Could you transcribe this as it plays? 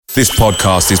This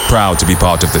podcast is proud to be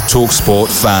part of the TalkSport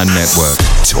Fan Network.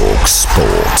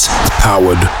 TalkSport.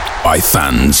 Powered by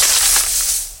fans.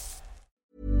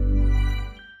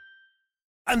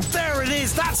 And there it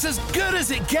is, that's as good as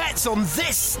it gets on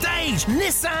this stage.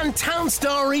 Nissan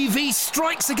Townstar EV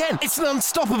strikes again. It's an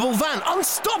unstoppable van,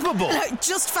 unstoppable.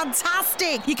 Just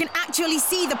fantastic. You can actually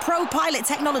see the ProPilot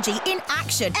technology in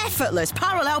action. Effortless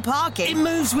parallel parking. It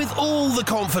moves with all the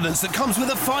confidence that comes with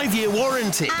a 5-year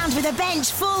warranty. And with a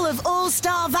bench full of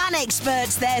all-star van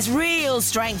experts, there's real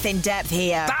strength in depth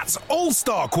here. That's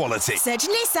all-star quality. Search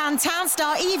Nissan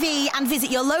Townstar EV and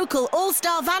visit your local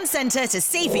all-star van centre to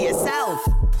see for yourself.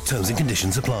 Terms and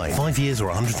conditions apply. 5 years or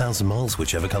 100,000 miles,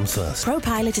 whichever comes first.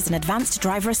 ProPilot is an advanced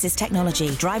driver assist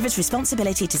technology. Driver's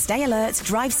responsibility to stay alert,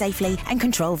 drive safely, and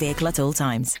control vehicle at all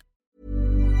times.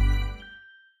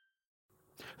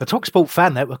 The TalkSport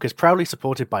Fan Network is proudly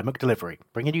supported by McDelivery,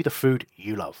 bringing you the food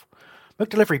you love.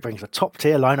 McDelivery brings a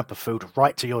top-tier lineup of food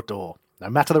right to your door. No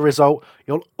matter the result,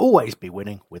 you'll always be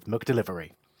winning with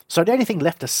McDelivery. So the only thing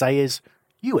left to say is,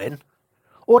 you in?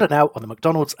 Order now on the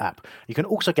McDonald's app. You can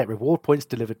also get reward points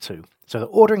delivered too, so that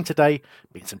ordering today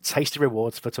means some tasty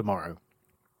rewards for tomorrow.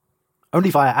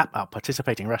 Only via app at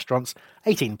participating restaurants,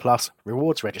 18 plus,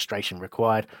 rewards registration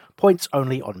required, points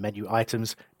only on menu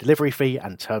items, delivery fee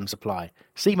and terms apply.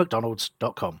 See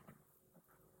mcdonalds.com.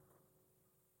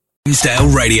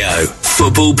 Homesdale Radio,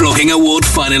 Football Blogging Award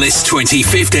Finalist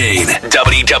 2015.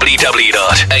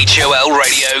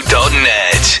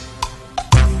 www.holradio.net.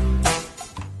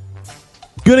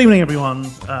 Good evening, everyone.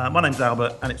 My name's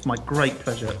Albert, and it's my great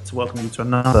pleasure to welcome you to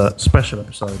another special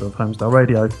episode of Homesdale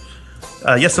Radio.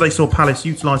 Yesterday saw Palace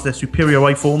utilise their superior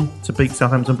away form to beat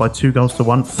Southampton by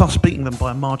 2-1, thus beating them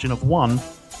by a margin of 1,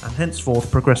 and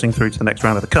henceforth progressing through to the next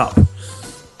round of the Cup.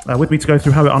 With me to go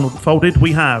through how it unfolded,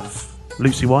 we have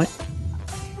Lucy White.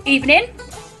 Evening.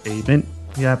 Evening.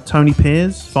 We have Tony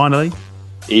Pears, finally.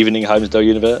 Evening, Homesdale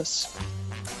Universe.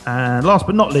 And last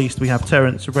but not least, we have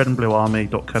Terence of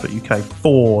redandbluearmy.co.uk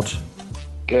Ford.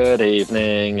 Good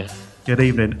evening. Good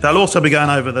evening. They'll also be going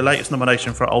over the latest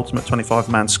nomination for our Ultimate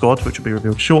 25-man squad, which will be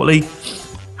revealed shortly,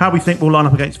 how we think we'll line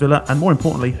up against Villa, and more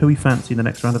importantly, who we fancy in the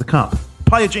next round of the Cup.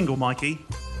 Play a jingle, Mikey.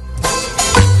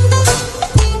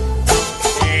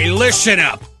 Hey, listen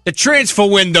up. The transfer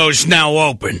window's now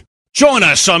open. Join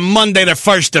us on Monday the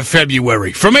 1st of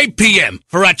February from 8 p.m.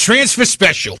 for our transfer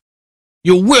special.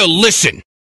 You will listen.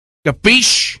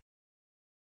 Capiche?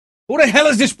 Who the hell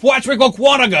is this Patrick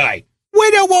O'Quarner guy? Where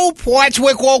the old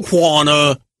Patrick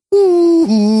O'Quarner?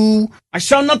 Ooh, I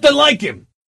sound nothing like him.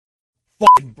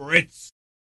 Fucking Brits.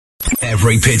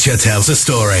 Every picture tells a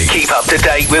story. Keep up to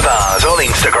date with ours on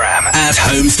Instagram at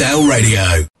Homesdale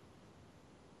Radio.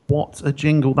 What a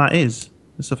jingle that is.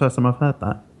 It's the first time I've heard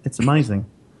that. It's amazing.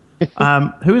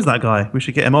 Who is that guy? We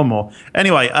should get him on more.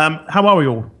 Anyway, how are we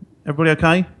all? Everybody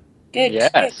okay? Good.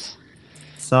 Yes.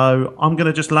 So I'm going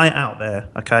to just lay it out there,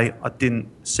 okay? I didn't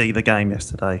see the game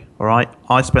yesterday, all right?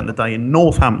 I spent the day in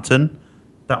Northampton.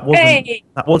 That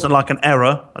wasn't like an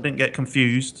error. I didn't get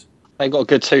confused. They got a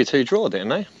good 2-2 draw, didn't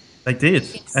they? They did.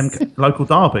 Yes. And local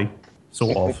derby,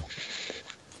 sort of.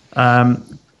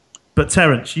 But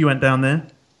Terence, you went down there?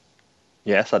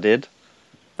 Yes, I did.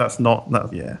 That's not...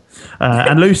 That, yeah.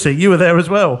 And Lucy, you were there as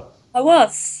well? I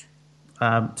was.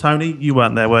 Tony, you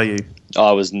weren't there, were you?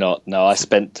 I was not. No, I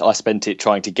spent it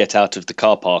trying to get out of the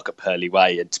car park at Purley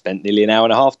Way and spent nearly an hour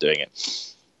and a half doing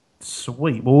it.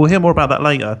 Sweet. Well, we'll hear more about that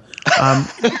later.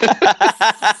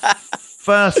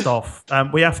 First off,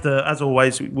 we have to, as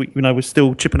always, we're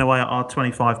still chipping away at our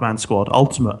 25-man squad,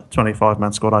 ultimate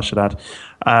 25-man squad, I should add.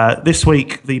 This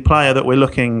week, the player that we're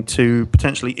looking to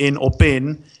potentially in or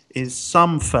bin is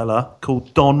some fella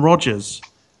called Don Rogers,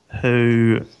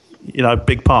 who,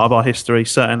 big part of our history,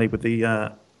 certainly with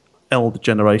the elder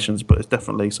generations, but it's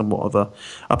definitely somewhat of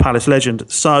a Palace legend.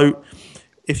 So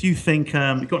if you think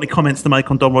you've got any comments to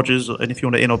make on Don Rogers, and if you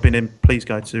want to in or bin him, please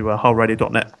go to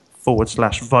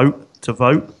wholeradio.net/vote to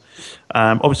vote.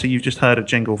 Obviously, you've just heard a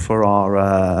jingle for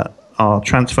our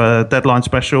transfer deadline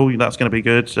special. That's going to be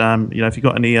good. If you've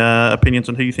got any opinions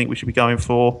on who you think we should be going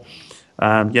for,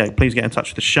 please get in touch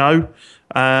with the show.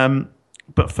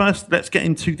 But first, let's get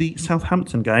into the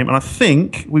Southampton game. And I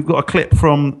think we've got a clip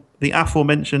from the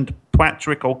aforementioned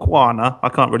Patrick O'Quarner. I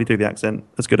can't really do the accent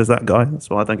as good as that guy. That's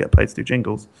why I don't get paid to do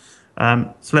jingles.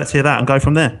 So let's hear that and go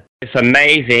from there. It's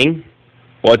amazing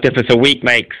what a difference a week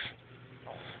makes.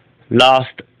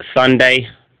 Last Sunday,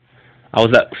 I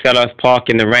was at Selhurst Park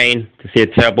in the rain to see a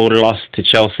terrible loss to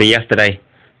Chelsea yesterday.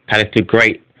 Palace did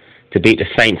great to beat the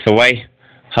Saints away.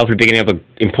 Hopefully beginning of an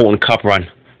important cup run.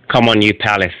 Come on, you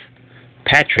Palace.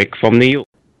 Patrick from New York.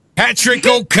 Patrick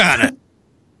O'Connor.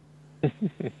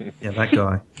 Yeah, that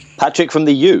guy. Patrick from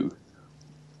the U.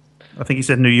 I think he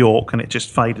said New York, and it just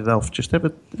faded off just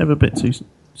ever a bit too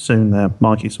soon there.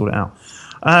 Mikey, sort it out.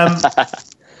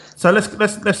 So let's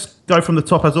go from the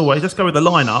top as always. Let's go with the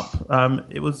lineup.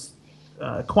 It was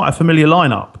quite a familiar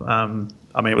lineup.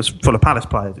 I mean, it was full of Palace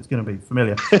players. It's going to be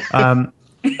familiar.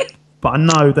 But I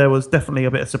know there was definitely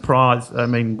a bit of surprise. I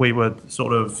mean, we were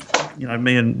sort of,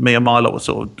 me and my lot were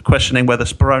sort of questioning whether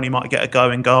Speroni might get a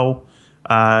go in goal.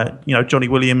 Johnny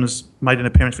Williams made an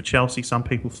appearance for Chelsea. Some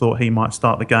people thought he might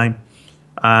start the game.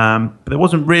 But there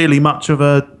wasn't really much of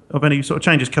any sort of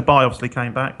changes. Cabaye obviously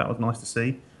came back. That was nice to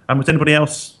see. Was anybody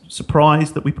else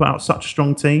surprised that we put out such a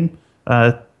strong team?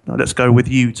 Let's go with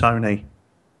you, Tony.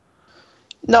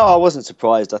 No, I wasn't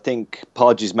surprised. I think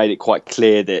Pardew's made it quite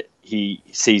clear that he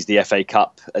sees the FA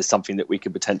Cup as something that we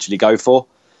could potentially go for.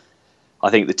 I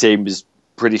think the team was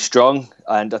pretty strong,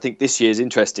 and I think this year is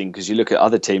interesting because you look at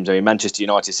other teams. I mean, Manchester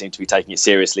United seem to be taking it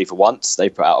seriously for once. They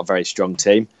put out a very strong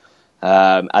team,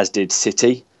 as did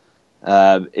City.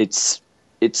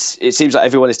 It seems like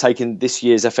everyone is taking this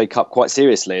year's FA Cup quite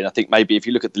seriously, and I think maybe if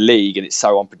you look at the league and it's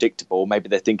so unpredictable, maybe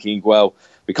they're thinking, well,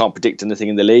 we can't predict anything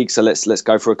in the league, so let's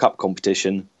go for a cup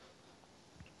competition.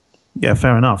 Yeah,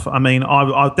 fair enough. I mean,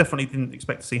 I definitely didn't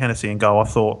expect to see Hennessy in goal. I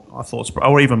thought,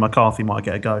 or even McCarthy might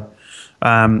get a go.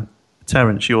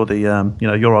 Terence, you're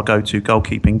you're our go-to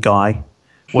goalkeeping guy.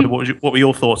 What were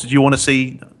your thoughts? Did you want to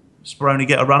see Speroni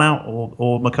get a run out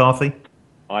or McCarthy?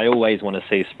 I always want to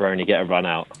see Speroni get a run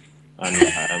out, and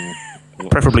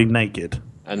preferably naked.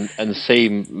 And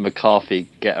see McCarthy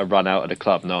get a run out of the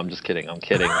club. No, I'm just kidding. I'm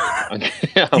kidding.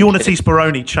 You want to see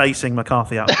Speroni chasing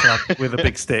McCarthy out of the club with a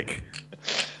big stick?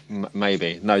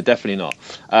 Maybe. No, definitely not.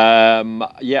 I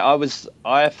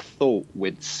thought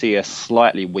we'd see a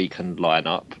slightly weakened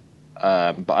lineup,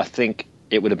 but I think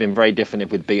it would have been very different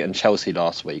if we'd beaten Chelsea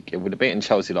last week. I think it would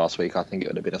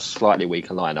have been a slightly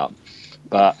weaker lineup,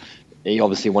 but he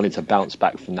obviously wanted to bounce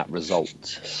back from that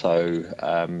result. So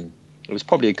it was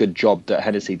probably a good job that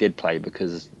Hennessy did play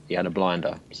because he had a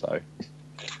blinder. So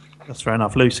that's fair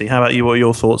enough. Lucy, how about you? What are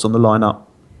your thoughts on the lineup?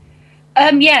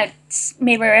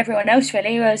 Mirror everyone else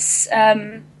really. Was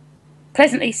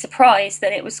pleasantly surprised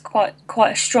that it was quite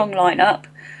a strong lineup.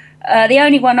 The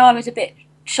only one I was a bit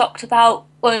shocked about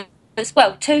was the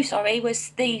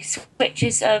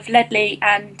switches of Ledley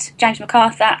and James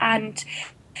McArthur, and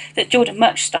that Jordan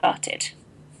Murch started.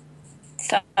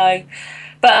 So,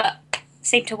 but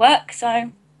seemed to work.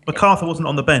 So McArthur wasn't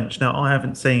on the bench. Now I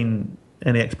haven't seen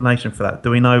any explanation for that.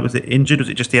 Do we know? Was it injured? Was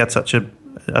it just he had such a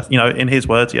in his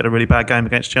words, he had a really bad game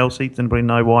against Chelsea? Does anybody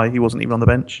know why he wasn't even on the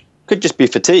bench? Could just be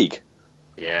fatigue.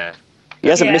 Yeah. He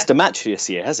hasn't missed a match this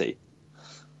year, has he?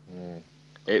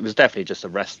 It was definitely just a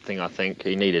rest thing, I think.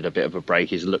 He needed a bit of a break.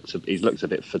 He's looked a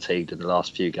bit fatigued in the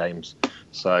last few games.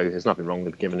 So there's nothing wrong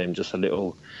with giving him just a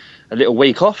little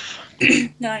week off.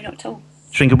 No, not at all. Do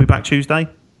you think he'll be back Tuesday?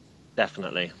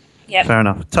 Definitely. Yeah. Fair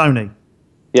enough. Tony?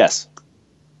 Yes.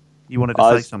 You wanted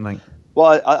to say something?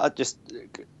 Well, I just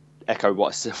echo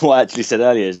what I actually said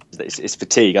earlier, is that it's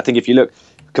fatigue. I think if you look,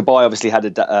 Cabaye obviously had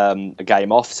a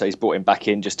game off, so he's brought him back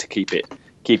in just to keep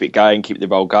it going, keep the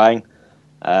role going.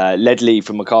 Ledley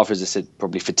from McArthur, as I said,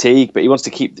 probably fatigue, but he wants to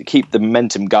keep the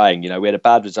momentum going. We had a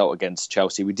bad result against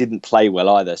Chelsea. We didn't play well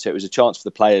either, so it was a chance for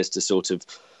the players to sort of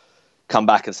come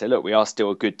back and say, look, we are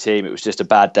still a good team. It was just a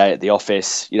bad day at the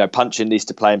office. Punchin needs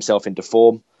to play himself into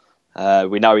form.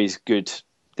 We know he's good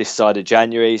this side of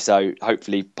January, so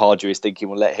hopefully Pardew is thinking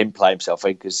we'll let him play himself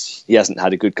in because he hasn't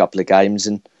had a good couple of games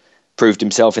and proved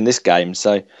himself in this game.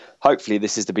 So hopefully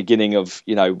this is the beginning of,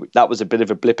 that was a bit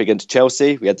of a blip against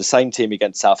Chelsea. We had the same team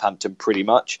against Southampton pretty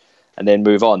much, and then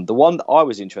move on. The one that I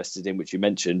was interested in, which you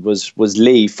mentioned, was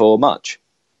Lee for Murch,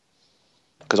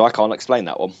 because I can't explain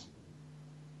that one.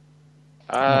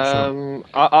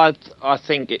 I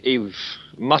think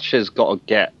Murch has got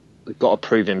to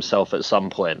prove himself at some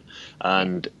point,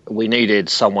 and we needed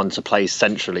someone to play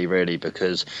centrally really,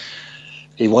 because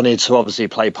he wanted to obviously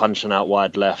play Punchin out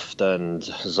wide left and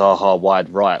Zaha wide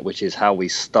right, which is how we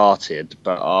started.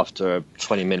 But after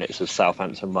 20 minutes of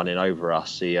Southampton running over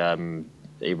us, he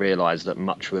realised that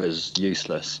Murch was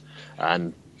useless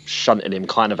and shunted him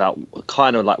kind of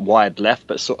like wide left,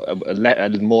 but sort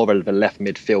of more of a left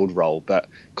midfield role, but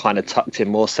kind of tucked him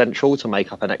more central to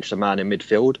make up an extra man in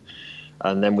midfield.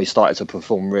 And then we started to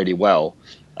perform really well.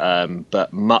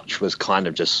 But Murch was kind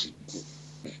of just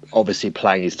obviously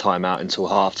playing his time out until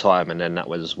half time, and then that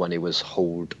was when he was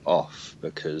hauled off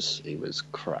because he was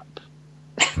crap.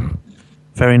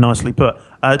 Very nicely put.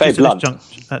 At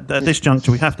this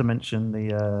juncture, we have to mention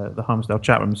the Holmesdale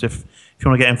chat rooms. If you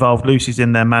want to get involved, Lucy's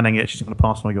in there manning it. She's going to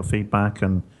pass on all your feedback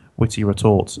and witty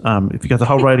retorts. If you go to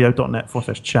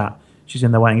wholeradio.net/chat, she's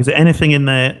in there waiting. Is there anything in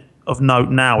there of note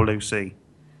now, Lucy?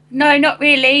 No, not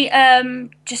really.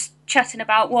 Just chatting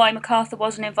about why MacArthur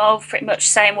wasn't involved, pretty much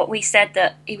saying what we said,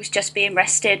 that he was just being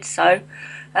rested. So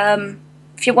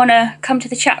if you want to come to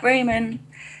the chat room and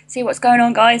see what's going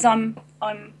on, guys, I'm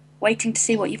waiting to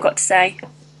see what you've got to say.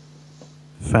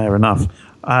 Fair enough.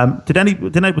 Was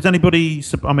anybody?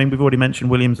 I mean, we've already mentioned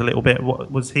Williams a little bit. Why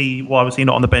was he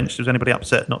not on the bench? Was anybody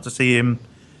upset not to see him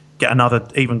get another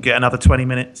 20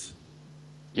 minutes?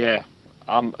 Yeah.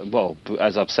 Well,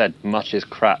 as I've said, much is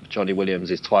crap. Johnny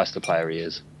Williams is twice the player he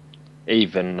is,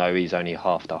 even though he's only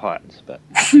half the height. But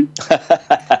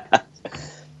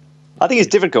I think it's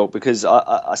difficult because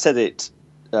I said it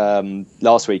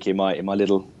last week in my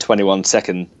little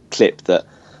 21-second clip that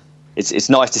it's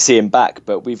nice to see him back,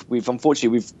 but we've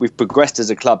unfortunately progressed as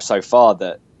a club so far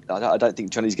that I don't think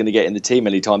Johnny's going to get in the team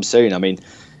anytime soon. I mean,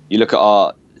 you look at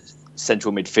our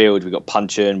central midfield, we've got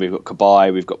Punchin, we've got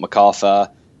Cabaye, we've got MacArthur.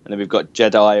 And then we've got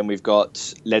Jedi and we've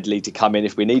got Ledley to come in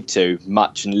if we need to.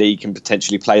 Much and Lee can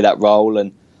potentially play that role.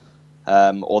 And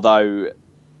although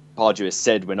Pardew has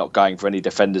said we're not going for any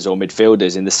defenders or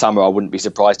midfielders in the summer, I wouldn't be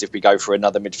surprised if we go for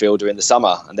another midfielder in the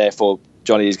summer. And therefore,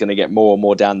 Johnny is going to get more and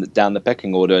more down the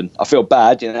pecking order. And I feel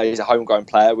bad. He's a homegrown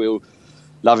player. We'll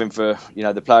love him for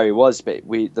the player he was, but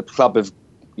the club have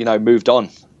moved on,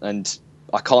 and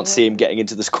I can't see him getting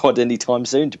into the squad anytime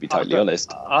soon, to be totally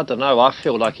honest. I don't know. I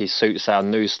feel like he suits our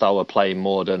new style of play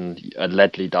more than a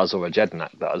Ledley does or a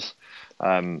Jednak does.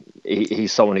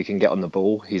 He's someone who can get on the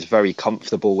ball. He's very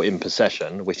comfortable in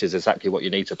possession, which is exactly what you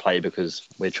need to play because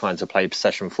we're trying to play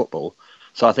possession football.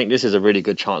 So I think this is a really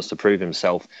good chance to prove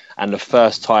himself, and the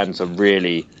first time to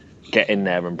really get in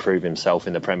there and prove himself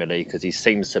in the Premier League, because he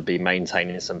seems to be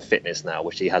maintaining some fitness now,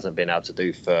 which he hasn't been able to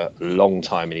do for a long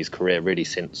time in his career, really,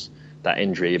 since that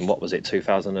injury in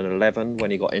 2011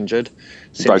 when he got injured.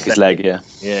 Broke his leg, yeah.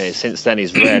 Yeah, since then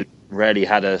he's rarely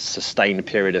had a sustained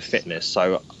period of fitness.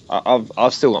 So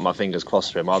I've still got my fingers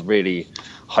crossed for him. I really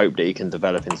hope that he can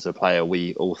develop into the player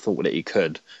we all thought that he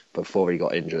could before he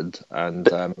got injured. And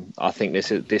I think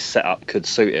this setup could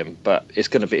suit him, but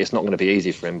it's not going to be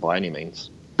easy for him by any means.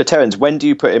 But Terence, when do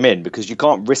you put him in? Because you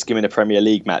can't risk him in a Premier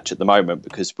League match at the moment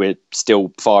because we're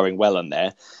still firing well on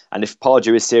there. And if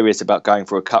Pardew is serious about going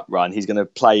for a cup run, he's going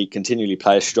to continually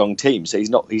play a strong team. So he's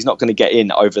not going to get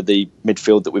in over the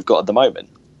midfield that we've got at the moment.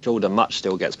 Jordan Much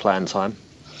still gets playing time.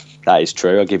 That is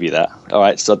true. I'll give you that. All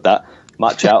right, sod that.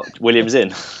 Much out, Williams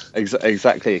in.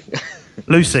 Exactly.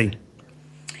 Lucy.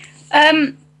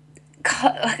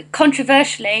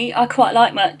 Controversially, I quite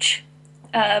like Much.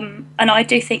 And I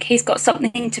do think he's got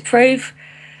something to prove.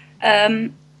 Is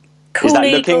that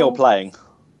looking or playing?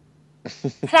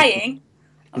 Playing.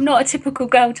 I'm not a typical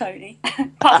girl, Tony,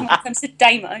 apart from when it comes to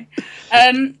Damo.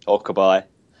 Or Cabaye.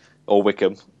 Or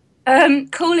Wickham.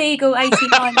 Cool Eagle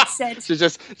 89 said... She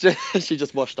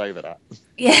just washed over that.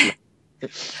 Yeah.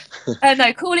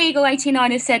 No, Cool Eagle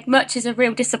 89 has said Much is a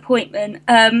real disappointment.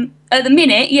 At the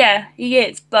minute, yeah, he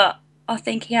is, but I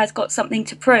think he has got something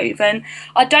to prove. And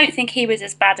I don't think he was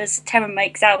as bad as Terran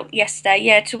makes out yesterday.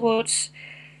 Yeah, towards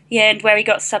the end where he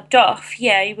got subbed off,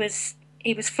 yeah, he was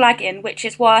flagging, which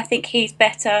is why I think he's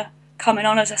better coming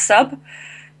on as a sub.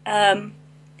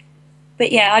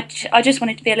 But yeah, I just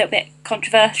wanted to be a little bit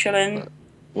controversial and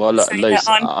say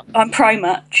that I'm pro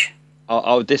Much.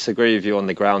 I'll disagree with you on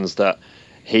the grounds that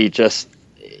he just,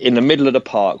 in the middle of the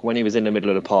park, when he was in the middle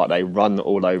of the park, they run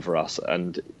all over us.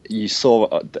 And you saw,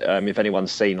 if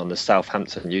anyone's seen on the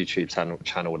Southampton YouTube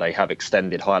channel, they have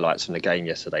extended highlights from the game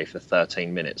yesterday for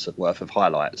 13 minutes worth of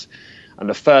highlights. And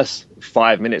the first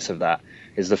 5 minutes of that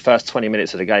is the first 20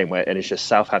 minutes of the game and it's just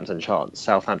Southampton chants,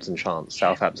 Southampton chants,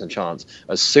 Southampton chants.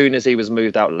 As soon as he was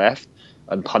moved out left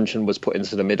and Punchin was put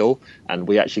into the middle and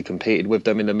we actually competed with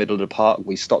them in the middle of the park,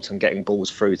 we stopped them getting balls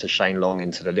through to Shane Long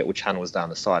into the little channels down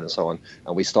the side and so on,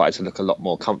 and we started to look a lot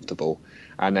more comfortable.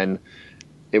 And then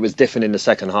it was different in the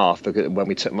second half because when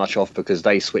we took Much off, because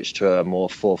they switched to a more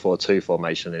 4-4-2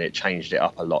 formation and it changed it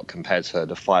up a lot compared to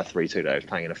the 5-3-2 that they was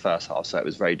playing in the first half, so it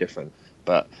was very different.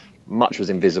 But Much was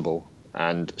invisible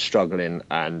and struggling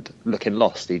and looking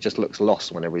lost. He just looks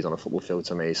lost whenever he's on a football field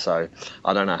to me, so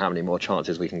I don't know how many more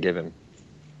chances we can give him.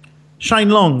 Shane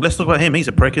Long, let's talk about him. He's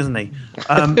a prick, isn't he?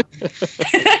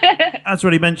 As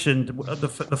already mentioned,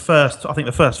 the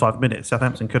first 5 minutes,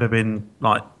 Southampton could have been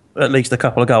like at least a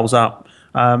couple of goals up.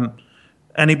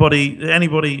 Anybody? I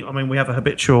mean, we have a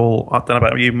habitual. I don't know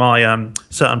about you. My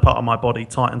certain part of my body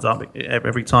tightens up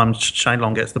every time Shane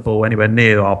Long gets the ball anywhere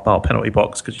near our penalty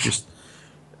box because you just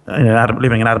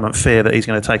living in adamant fear that he's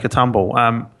going to take a tumble.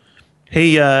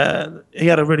 He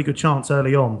had a really good chance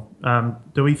early on.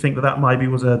 Do we think that maybe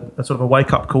was a sort of a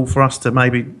wake-up call for us to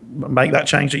maybe make that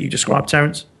change that you described,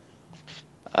 Terence?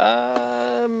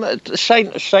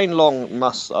 Shane Long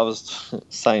must. I was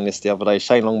saying this the other day.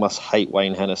 Shane Long must hate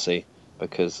Wayne Hennessy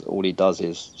because all he does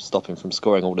is stop him from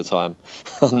scoring all the time.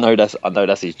 I know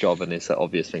that's his job, and it's an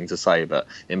obvious thing to say. But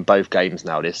in both games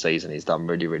now this season, he's done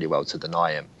really, really well to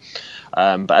deny him.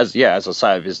 But as I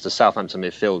say, the Southampton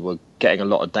midfield were getting a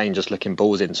lot of dangerous looking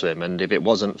balls into him, and if it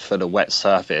wasn't for the wet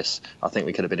surface, I think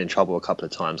we could have been in trouble a couple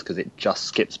of times because it just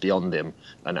skips beyond him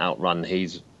and outrun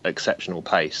his exceptional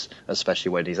pace, especially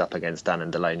when he's up against Dan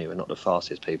and Delaney, who are not the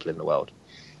fastest people in the world.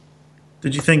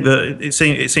 Did you think that it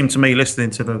seemed to me, listening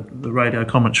to the radio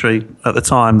commentary at the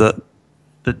time, that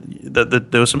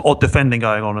there was some odd defending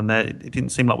going on, and it didn't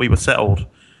seem like we were settled?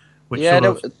 Which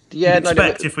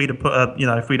if we'd have put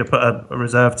a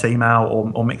reserve team out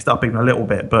or mixed up even a little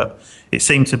bit, but it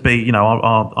seemed to be,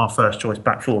 our first choice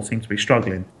back four seemed to be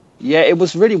struggling. Yeah, it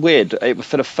was really weird. In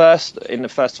the first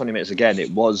 20 minutes again,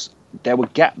 there were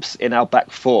gaps in our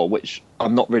back four, which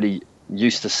I'm not really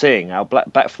used to seeing. Our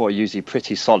back four are usually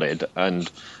pretty solid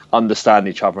and understand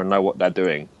each other and know what they're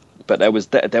doing. But there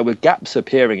were gaps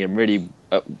appearing in really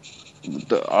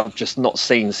that I've just not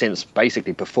seen since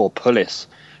basically before Pulis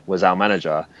was our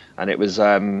manager, and it was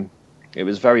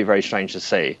very, very strange to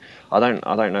see. I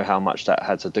don't know how much that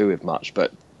had to do with much,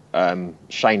 but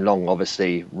Shane Long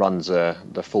obviously runs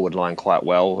the forward line quite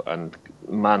well, and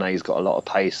Mane's got a lot of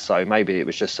pace, so maybe it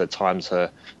was just a time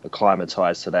to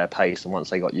acclimatise to their pace, and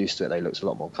once they got used to it, they looked a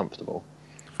lot more comfortable.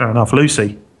 Fair enough.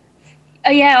 Lucy?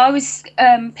 I was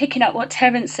picking up what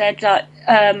Terence said,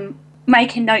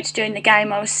 making notes during the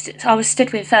game. I was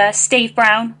stood with Steve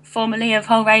Brown, formerly of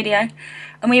Whole Radio,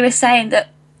 and we were saying that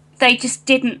they just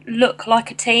didn't look like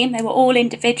a team. They were all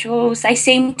individuals. They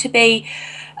seemed to be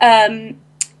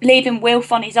leaving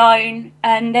Wilf on his own,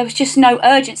 and there was just no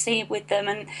urgency with them,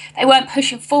 and they weren't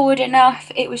pushing forward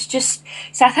enough. It was just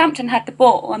Southampton had the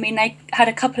ball. I mean, they had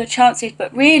a couple of chances,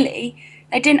 but really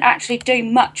they didn't actually do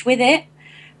much with it.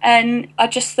 And I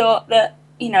just thought that,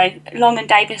 Long and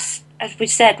Davis, as we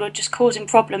said, were just causing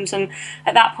problems. And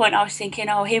at that point I was thinking,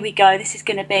 oh, here we go, this is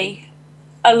going to be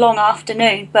a long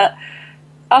afternoon. But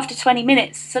after 20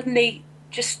 minutes, suddenly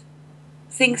just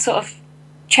things sort of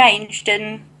changed,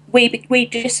 and we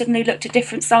just suddenly looked a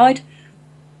different side.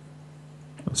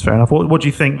 That's fair enough. What do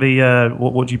you think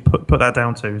what do you put that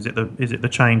down to? Is it the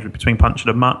change between Punchard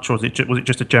and Much, or was it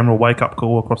just a general wake up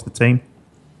call across the team?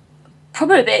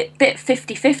 Probably a bit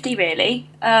 50-50 really.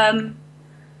 I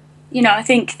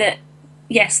think that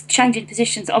yes, changing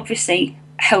positions obviously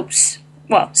helps.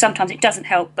 Well, sometimes it doesn't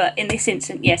help, but in this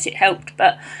instance, yes, it helped.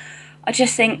 But I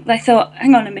just think they thought,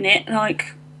 hang on a minute,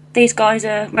 like, these guys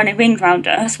are running rings round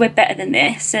us, we're better than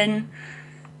this, and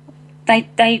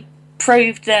they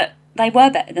proved that they were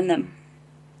better than them.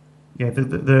 Yeah,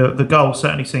 the goal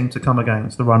certainly seemed to come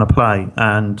against the run of play,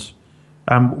 and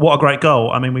what a great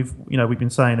goal! I mean, we've been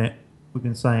saying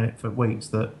it for weeks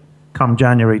that come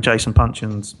January, Jason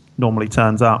Puncheon normally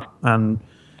turns up, and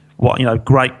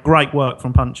great work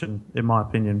from Puncheon, in my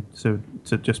opinion, to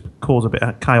just cause a bit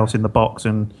of chaos in the box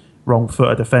and wrong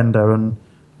foot a defender, and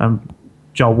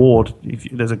Joel Ward,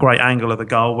 there's a great angle of the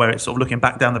goal where it's sort of looking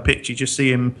back down the pitch. You just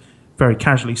see him very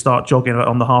casually start jogging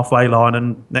on the halfway line,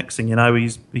 and next thing you know,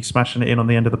 he's smashing it in on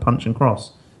the end of the Puncheon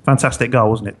cross. Fantastic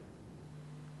goal, wasn't it?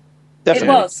 Definitely.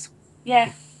 It was,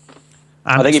 yeah.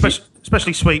 And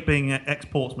especially sweet being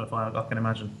ex-Portsmouth, I can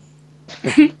imagine.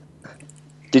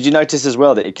 Did you notice as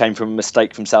well that it came from a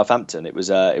mistake from Southampton? It was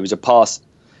a pass.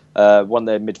 One of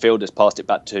their midfielders passed it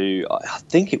back to, I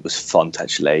think it was Font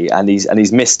actually, and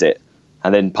he's missed it,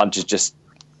 and then Puncheon just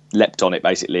leapt on it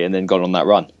basically, and then gone on that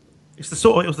run. It was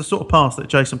the sort of pass that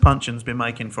Jason Puncheon's been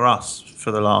making for us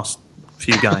for the last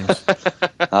few games.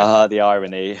 The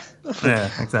irony. Yeah,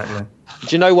 exactly. Do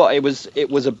you know what? It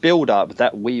was a build-up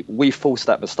that we forced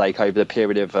that mistake over the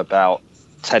period of about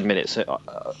 10 minutes.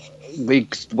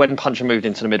 When Puncheon moved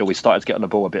into the middle, we started to get on the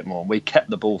ball a bit more, and we kept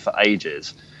the ball for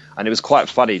ages. And it was quite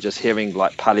funny just hearing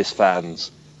like Palace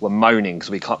fans were moaning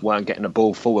because we weren't getting the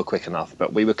ball forward quick enough.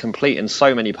 But we were completing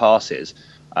so many passes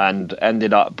and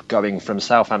ended up going from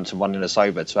Southampton running us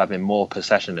over to having more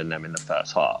possession than them in the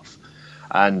first half.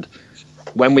 And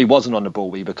when we wasn't on the ball,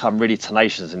 we become really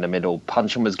tenacious in the middle.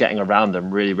 Puncheon was getting around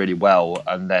them really, really well.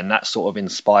 And then that sort of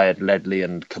inspired Ledley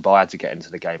and Kabaya to get into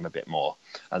the game a bit more.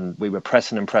 And we were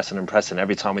pressing and pressing and pressing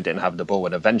every time we didn't have the ball.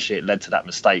 And eventually it led to that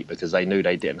mistake because they knew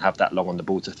they didn't have that long on the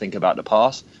ball to think about the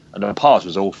pass. And the pass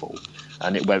was awful.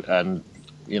 And it went, and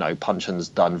Puncheon's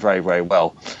done very, very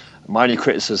well. My only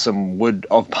criticism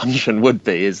of Puncheon would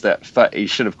be is that he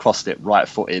should have crossed it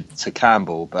right-footed to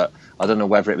Campbell, but I don't know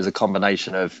whether it was a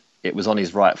combination of it was on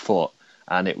his right foot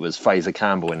and it was Fraser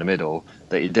Campbell in the middle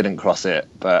that he didn't cross it.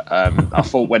 But I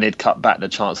thought when he'd cut back, the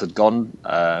chance had gone.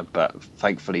 But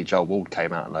thankfully, Joel Ward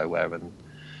came out of nowhere and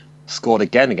scored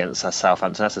again against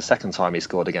Southampton. That's the second time he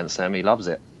scored against them. He loves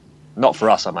it. Not for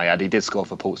us, I may add. He did score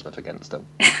for Portsmouth against them.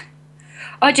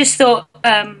 I just thought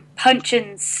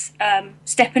Puncheon's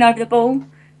stepping over the ball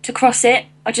to cross it.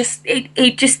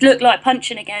 He just looked like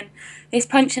Puncheon again. This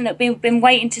Puncheon that we've been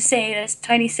waiting to see, as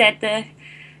Tony said, the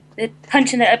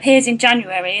Puncheon that appears in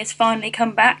January has finally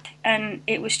come back, and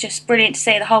it was just brilliant to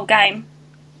see the whole game.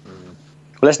 Well,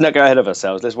 let's not go ahead of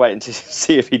ourselves. Let's wait and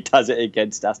see if he does it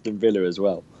against Aston Villa as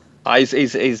well.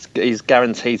 He's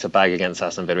guaranteed to bag against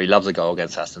Aston Villa. He loves a goal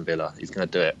against Aston Villa. He's going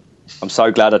to do it. I'm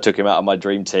so glad I took him out of my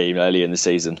dream team early in the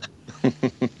season.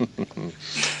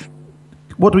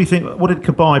 What do we think? What did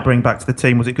Cabaye bring back to the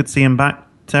team? Was it good to see him back,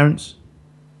 Terence?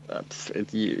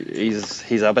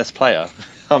 He's our best player.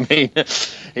 I mean,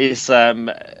 he's.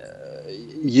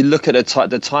 You look at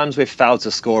the times we've failed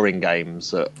to score in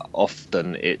games.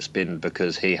 Often it's been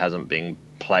because he hasn't been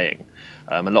playing.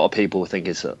 A lot of people think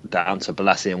it's down to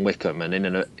Bolasie and Wickham, and in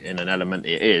an element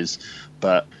it is,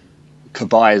 but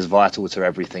Cabaye is vital to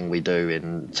everything we do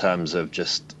in terms of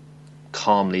just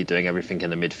calmly doing everything in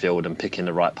the midfield and picking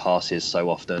the right passes so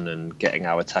often and getting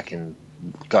our attacks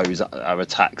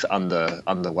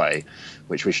underway,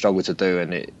 which we struggle to do.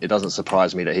 And it doesn't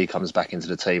surprise me that he comes back into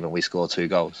the team and we score 2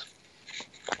 goals.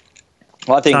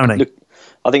 Well, I think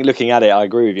looking at it, I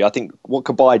agree with you. I think what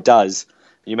Cabaye does,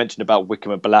 you mentioned about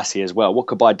Wickham and Bolasie as well. What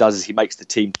Cabaye does is he makes the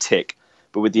team tick,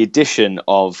 but with the addition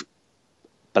of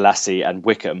Bolasie and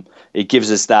Wickham, it gives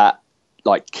us that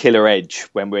like killer edge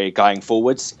when we're going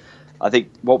forwards. I think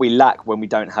what we lack when we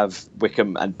don't have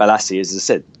Wickham and Bolasie is, as I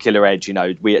said, killer edge. You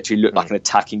know, we actually look like an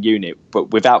attacking unit,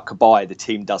 but without Cabaye, the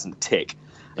team doesn't tick.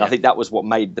 And I think that was what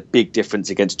made the big difference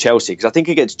against Chelsea. Because I think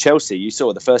against Chelsea, you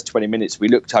saw the first 20 minutes we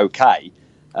looked okay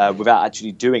without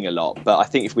actually doing a lot. But I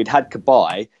think if we'd had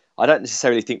Cabaye, I don't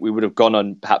necessarily think we would have gone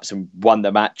on perhaps and won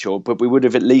the match, but we would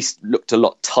have at least looked a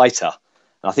lot tighter.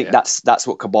 And I think that's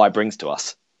what Cabaye brings to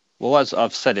us. Well, as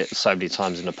I've said it so many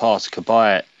times in the past,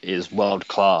 Cabaye is world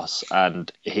class,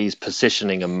 and his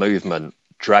positioning and movement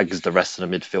drags the rest of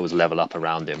the midfield's level up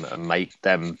around him and make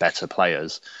them better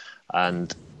players.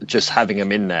 And just having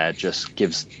him in there just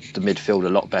gives the midfield a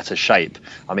lot better shape.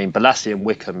 I mean, Bolasie and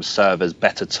Wickham serve as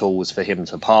better tools for him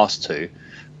to pass to,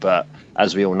 but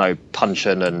as we all know,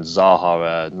 Puncheon and Zaha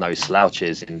are no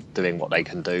slouches in doing what they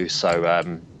can do.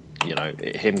 So,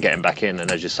 him getting back in,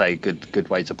 and as you say, good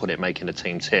way to put it, making the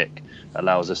team tick,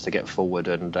 allows us to get forward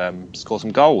and score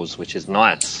some goals, which is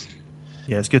nice.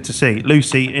 Yeah, it's good to see.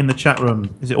 Lucy, in the chat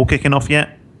room, is it all kicking off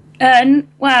yet?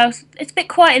 Well, it's a bit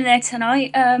quiet in there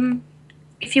tonight.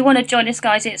 If you want to join us,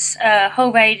 guys, it's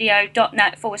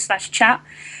wholeradio.net/chat.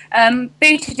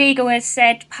 Booted Eagle has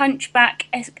said, punch back,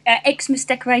 Xmas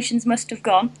decorations must have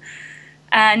gone.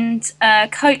 And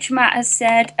Coach Matt has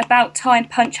said, about time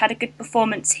Punch had a good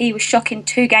performance. He was shocking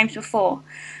 2 games before.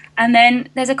 And then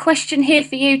there's a question here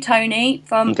for you, Tony,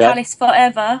 from Palace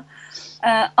Forever.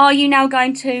 Are you now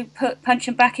going to put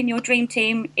Puncheon back in your dream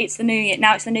team? It's the new year.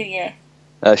 Now it's the new year.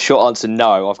 Short answer,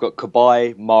 no. I've got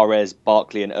Cabaye, Mahrez,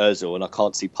 Barkley and Ozil, and I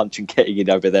can't see Puncheon getting in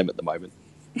over them at the moment.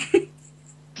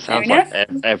 Sounds like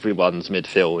everyone's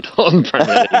midfield on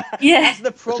Premier League. Yeah. That's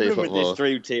the problem with this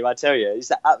dream team, I tell you. It's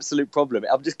the absolute problem.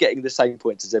 I'm just getting the same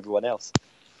points as everyone else.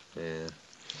 Yeah.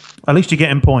 At least you're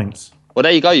getting points. Well,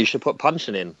 there you go. You should put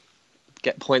Puncheon in.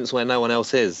 Get points where no one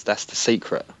else is. That's the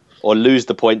secret. Or lose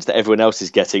the points that everyone else is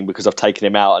getting because I've taken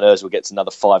him out and Ozil gets another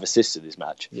 5 assists in this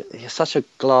match. You're such a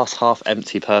glass half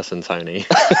empty person, Tony.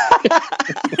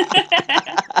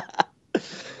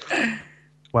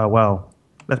 Well.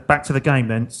 Let's back to the game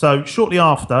then. So shortly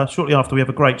after we have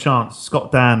a great chance.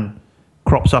 Scott Dan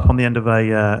crops up on the end of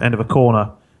a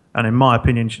corner, and in my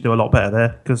opinion, should do a lot better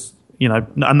there because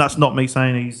and that's not me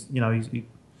saying he's you're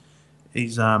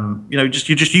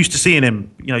just used to seeing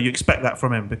him. You expect that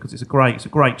from him because it's a great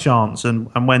chance, and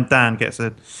when Dan gets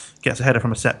a header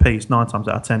from a set piece, 9 times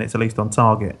out of 10 it's at least on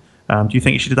target. Do you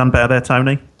think he should have done better there,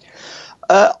 Tony?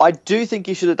 I do think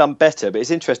he should have done better, but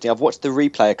it's interesting. I've watched the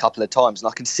replay a couple of times, and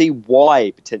I can see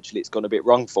why potentially it's gone a bit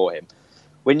wrong for him.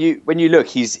 When you look,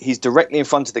 he's directly in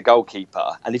front of the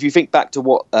goalkeeper, and if you think back to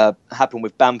what happened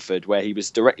with Bamford, where he was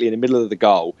directly in the middle of the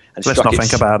goal and let's not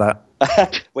think about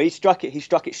that. Well, he struck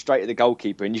it straight at the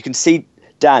goalkeeper, and you can see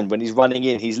Dan when he's running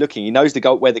in, he's looking. He knows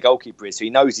where the goalkeeper is, so he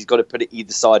knows he's got to put it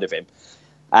either side of him.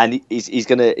 and he's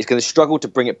gonna struggle to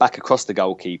bring it back across the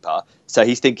goalkeeper. So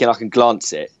he's thinking, I can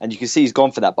glance it, and you can see he's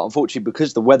gone for that. But unfortunately,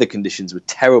 because the weather conditions were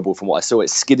terrible from what I saw, it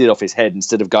skidded off his head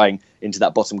instead of going into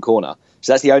that bottom corner.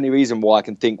 So that's the only reason why I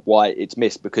can think why it's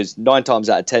missed, because 9 times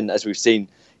out of 10, as we've seen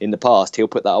in the past, he'll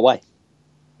put that away.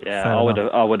 Yeah, I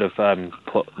would have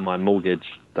put my mortgage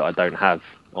that I don't have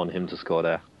on him to score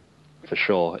there, for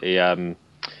sure. I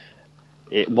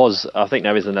think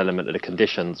there is an element of the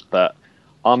conditions, but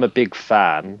I'm a big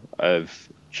fan of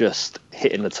just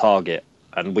hitting the target,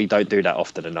 and we don't do that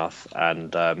often enough.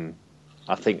 And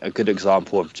I think a good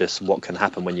example of just what can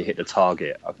happen when you hit the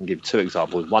target, I can give 2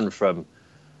 examples. One from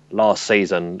last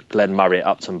season, Glenn Murray at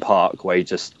Upton Park, where he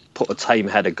just put a tame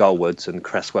header goalwards and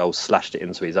Cresswell slashed it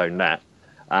into his own net.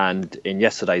 And in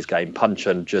yesterday's game,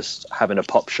 Puncheon just having a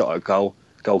pop shot at goal,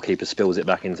 goalkeeper spills it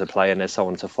back into play, and there's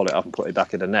someone to follow it up and put it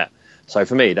back in the net. So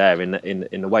for me, there in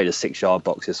the way the 6-yard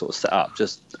box is sort of set up,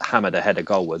 just hammer the header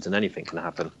goalwards and anything can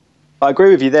happen. I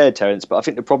agree with you there, Terence, but I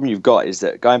think the problem you've got is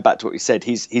that, going back to what you said,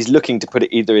 he's looking to put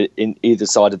it either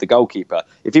side of the goalkeeper.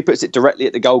 If he puts it directly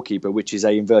at the goalkeeper, which is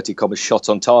a inverted commas shot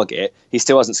on target, he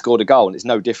still hasn't scored a goal, and it's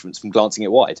no difference from glancing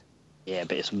it wide. Yeah,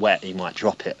 but it's wet. He might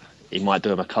drop it. He might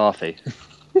do a McCarthy.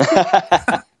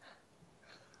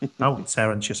 Oh,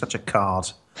 Terence, you're such a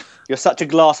card. You're such a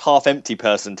glass half empty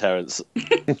person, Terence.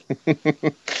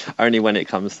 Only when it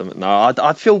comes to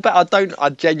I feel bad. I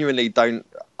genuinely don't.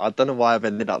 I don't know why I've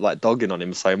ended up like dogging on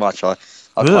him so much. I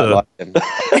quite like him.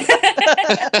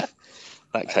 That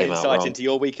came out wrong. Insight into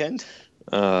your weekend?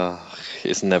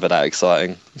 It's never that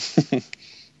exciting.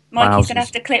 Mikey's gonna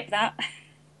have to clip that.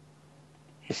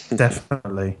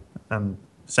 Definitely.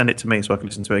 Send it to me so I can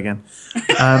listen to it again.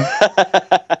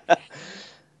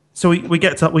 So we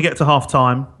get to half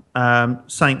time.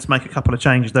 Saints make a couple of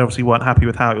changes. They obviously weren't happy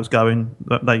with how it was going.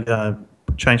 They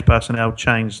changed personnel,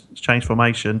 changed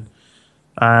formation,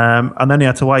 and then they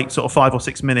had to wait sort of 5 or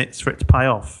 6 minutes for it to pay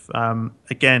off.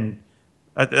 Again,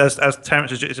 as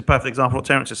Terence, it's a perfect example of what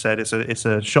Terence has said. It's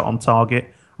a shot on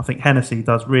target. I think Hennessy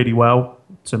does really well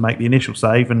to make the initial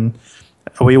save, and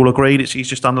we all agreed he's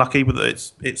just unlucky, but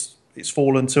it's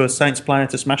fallen to a Saints player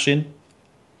to smash in.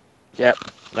 Yep,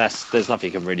 there's nothing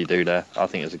you can really do there. I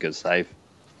think it's a good save.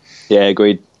 Yeah,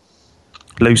 agreed.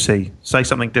 Lucy, say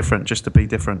something different just to be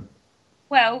different.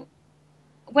 Well,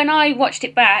 when I watched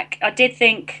it back, I did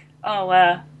think,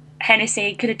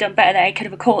 Hennessy could have done better there. He could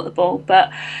have caught the ball. But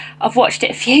I've watched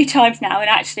it a few times now, and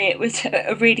actually it was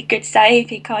a really good save.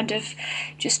 He kind of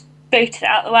just booted it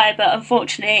out of the way, but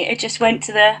unfortunately it just went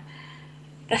to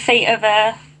the feet of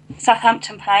a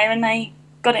Southampton player, and they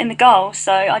got it in the goal.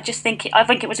 So I think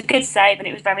it was a good save, and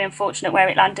it was very unfortunate where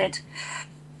it landed.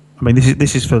 I mean,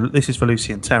 this is for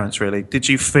Lucy and Terence, really. Did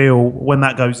you feel when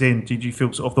that goes in? Did you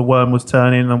feel sort of the worm was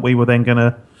turning and we were then going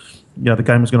to, the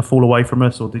game was going to fall away from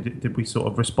us, or did we sort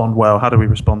of respond well? How did we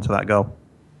respond to that goal?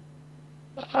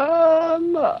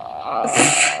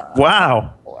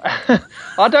 Wow.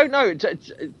 I don't know. Do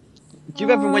you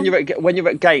ever, when you're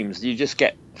at games, do you just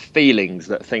get feelings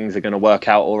that things are going to work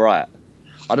out all right?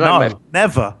 I don't know. No,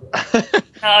 never.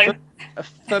 No.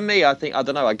 For me, I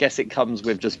don't know. I guess it comes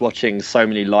with just watching so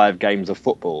many live games of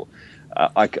football.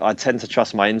 I tend to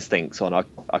trust my instincts on.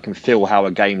 I can feel how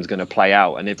a game's going to play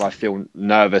out, and if I feel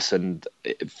nervous and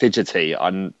fidgety,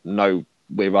 I know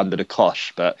we're under the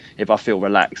cosh. But if I feel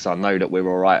relaxed, I know that we're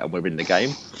all right and we're in the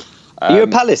game. Are you a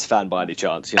Palace fan by any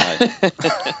chance?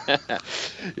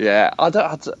 Yeah, I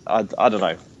don't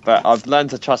know. But I've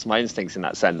learned to trust my instincts in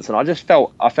that sense, and I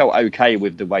felt okay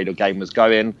with the way the game was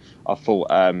going. I thought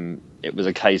it was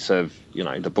a case of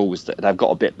the balls that they've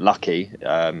got a bit lucky.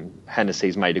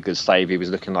 Hennessy's made a good save. He was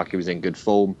looking like he was in good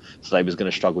form, so they was going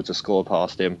to struggle to score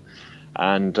past him.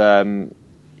 And I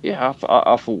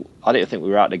thought I didn't think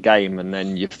we were out of the game. And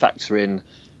then you factor in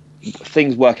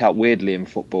things work out weirdly in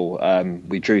football.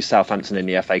 We drew Southampton in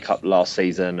the FA Cup last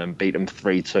season and beat them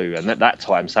 3-2. And at that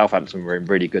time, Southampton were in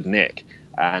really good nick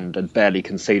and had barely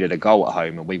conceded a goal at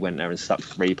home, and we went there and stuck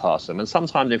 3 past them. And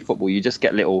sometimes in football, you just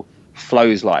get little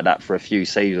flows like that for a few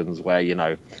seasons where you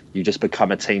just become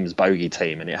a team's bogey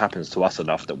team, and it happens to us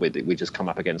enough that we just come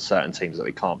up against certain teams that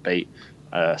we can't beat.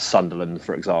 Sunderland,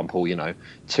 for example,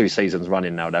 2 seasons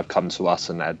running now, they've come to us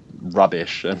and they're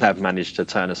rubbish, and they've managed to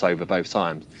turn us over both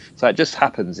times. So it just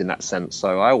happens in that sense.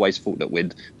 So I always thought that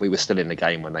we were still in the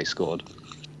game when they scored.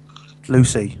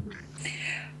 Lucy.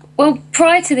 Well,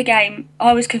 prior to the game,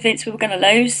 I was convinced we were going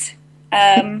to lose.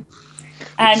 And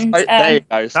there you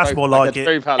go. That's more like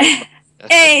it.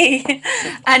 Hey!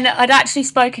 And I'd actually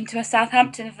spoken to a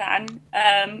Southampton fan,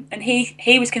 and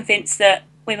he was convinced that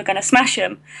we were going to smash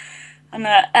them.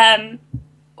 And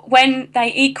when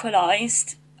they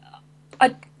equalised,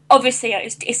 I obviously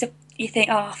you think,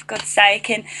 oh, for God's sake.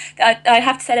 And I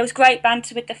have to say there was great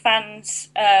banter with the fans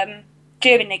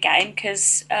during the game,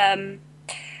 because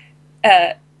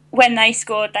when they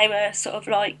scored, they were sort of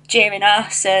like jeering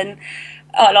us, and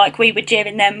like we were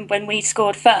jeering them when we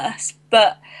scored first.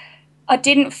 But I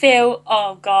didn't feel,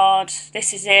 oh God,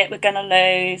 this is it, we're going to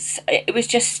lose. It was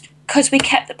just because we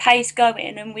kept the pace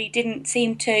going and we didn't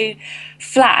seem to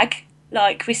flag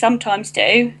like we sometimes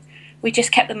do. We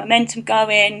just kept the momentum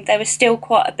going. There was still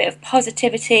quite a bit of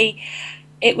positivity.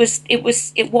 It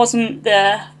wasn't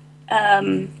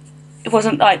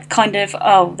like kind of,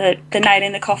 oh, the nail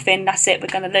in the coffin, that's it, we're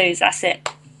going to lose, that's it.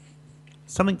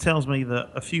 Something tells me that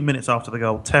a few minutes after the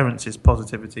goal, Terence's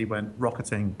positivity went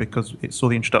rocketing because it saw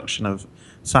the introduction of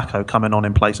Sakho coming on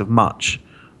in place of Much.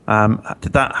 How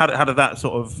did that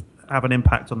sort of have an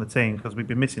impact on the team? Because we've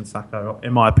been missing Sakho,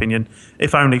 in my opinion,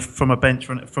 if only from the bench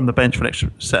for an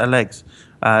extra set of legs,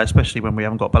 especially when we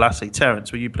haven't got Balassi.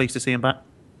 Terence, were you pleased to see him back?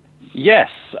 Yes.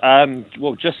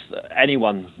 Well, just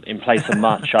anyone in place of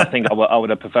Much. I think I would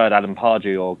have preferred Adam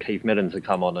Pardew or Keith Millen to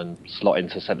come on and slot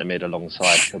into centre mid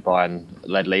alongside Brian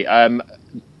Ledley.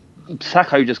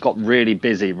 Sakho just got really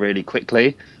busy really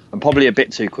quickly, and probably a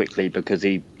bit too quickly, because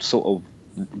he sort of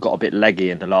got a bit leggy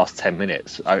in the last 10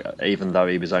 minutes, even though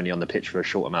he was only on the pitch for a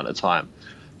short amount of time.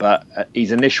 But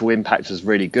his initial impact was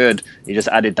really good. He just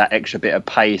added that extra bit of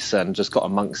pace and just got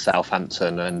amongst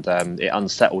Southampton, and it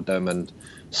unsettled them and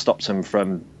stopped them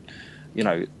from,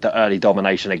 the early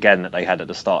domination again that they had at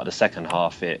the start of the second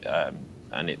half.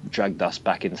 And it dragged us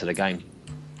back into the game.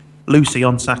 Lucy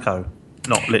on Sakho,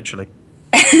 not literally.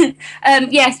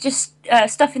 Yes, just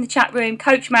stuff in the chat room.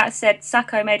 Coach Matt said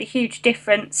Sakho made a huge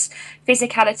difference.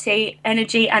 Physicality,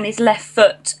 energy, and his left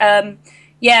foot.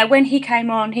 When he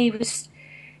came on,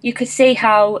 you could see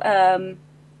how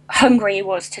hungry he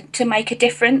was to make a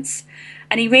difference,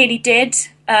 and he really did.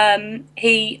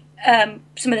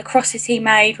 Some of the crosses he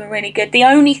made were really good. The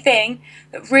only thing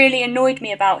that really annoyed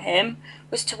me about him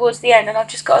was towards the end, and I've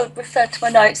just got to refer to my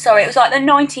notes. Sorry, it was like the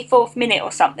 94th minute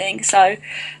or something. So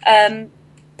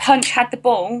Punch had the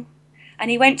ball, and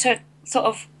he went to sort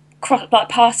of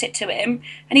pass it to him,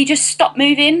 and he just stopped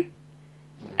moving.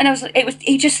 And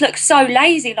he just looked so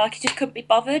lazy, like he just couldn't be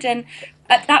bothered. And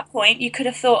at that point, you could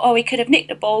have thought, oh, he could have nicked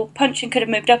the ball, Punch could have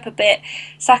moved up a bit,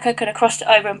 Sakho could have crossed it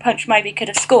over, and Punch maybe could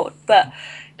have scored. But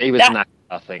he was knackered,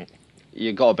 I think.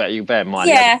 You bear in mind.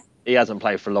 Yeah. He hasn't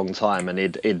played for a long time, and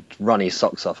he'd run his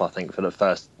socks off, I think, for the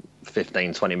first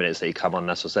 15, 20 minutes that he come on.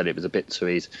 As I said, it was a bit too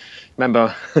easy.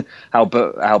 Remember how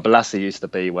Balassi used to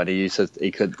be when he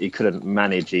couldn't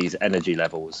manage his energy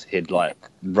levels. He'd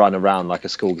run around like a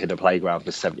school kid at a playground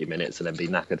for 70 minutes and then be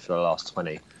knackered for the last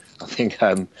 20. I think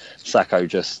Sakho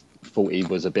just thought he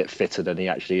was a bit fitter than he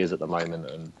actually is at the moment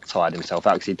and tired himself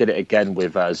out, because he did it again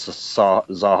with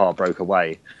Zaha broke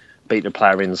away, beat the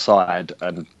player inside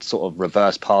and sort of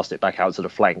reverse passed it back out to the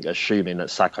flank, assuming that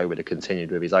Sakho would have continued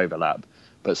with his overlap.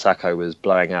 But Sakho was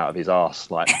blowing out of his arse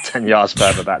 10 yards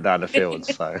further back down the field.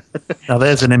 So now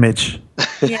there's an image.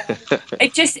 Yeah,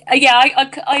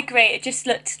 I agree. It just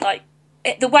looked like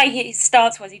the way his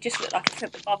stance was. He just looked like he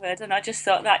couldn't be bothered, and I just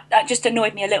thought that just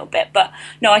annoyed me a little bit. But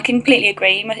no, I completely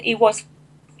agree. He was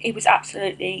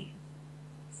absolutely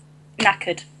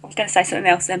knackered. I was going to say something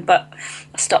else then, but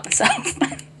I stopped myself.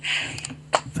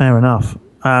 Fair enough.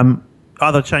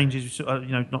 Other changes,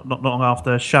 not long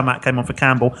after Shamak came on for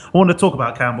Campbell. I wanted to talk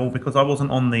about Campbell because I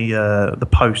wasn't on the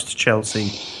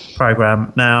post-Chelsea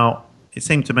programme. Now, it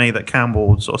seemed to me that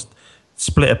Campbell sort of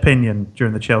split opinion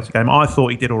during the Chelsea game. I thought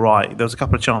he did all right. There was a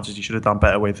couple of chances he should have done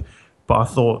better with, but I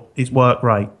thought his work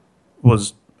rate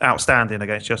was outstanding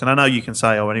against Chelsea. And I know you can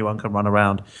say, anyone can run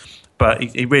around, but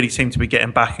he really seemed to be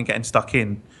getting back and getting stuck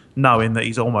in, knowing that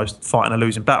he's almost fighting a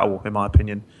losing battle, in my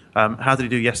opinion. How did he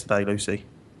do yesterday, Lucy?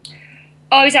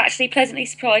 I was actually pleasantly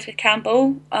surprised with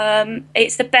Campbell.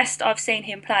 It's the best I've seen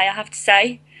him play, I have to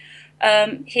say.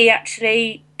 He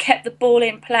actually kept the ball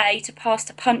in play to pass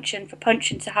to Punchin, for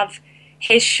Punchin to have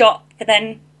his shot for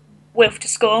then Wilf to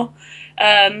score.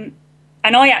 And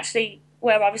I actually,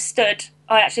 where I was stood,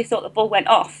 I actually thought the ball went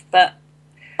off, but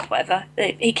whatever.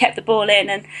 He kept the ball in.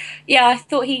 And yeah, I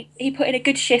thought he put in a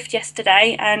good shift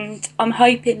yesterday, and I'm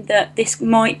hoping that this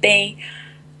might be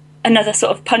another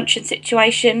sort of Punchin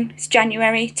situation. It's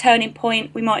January, turning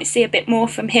point. We might see a bit more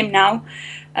from him now.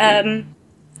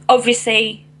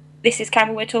 Obviously, this is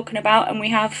Campbell we're talking about, and we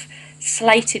have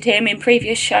slated him in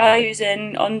previous shows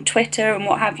and on Twitter and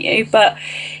what have you. But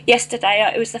yesterday,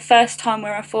 it was the first time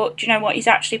where I thought, do you know what, he's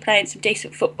actually playing some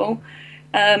decent football.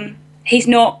 He's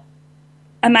not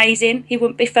amazing. He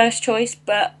wouldn't be first choice,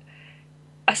 but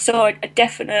I saw a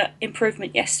definite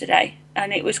improvement yesterday.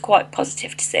 and it was quite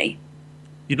positive to see.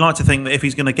 You'd like to think that if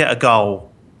he's going to get a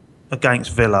goal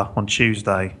against Villa on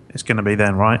Tuesday, it's going to be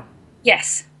then, right?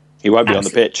 Yes. He won't be on the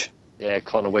pitch. Yeah,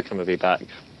 Connor Wickham will be back.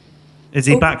 Is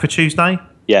he back for Tuesday?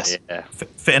 Yes. Yeah.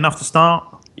 Fit enough to start?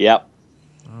 Yep.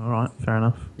 All right, fair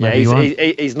enough. Yeah,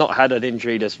 he's not had an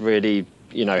injury that's really,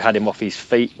 had him off his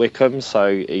feet, Wickham,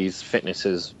 so his fitness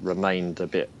has remained a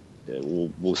bit,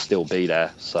 will still be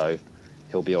there, so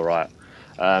he'll be all right.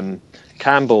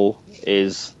 Campbell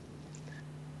is,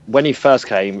 when he first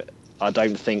came, I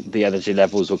don't think the energy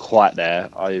levels were quite there.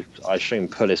 I assume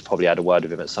Pulis probably had a word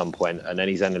with him at some point, and then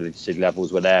his energy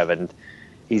levels were there, and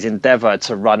his endeavour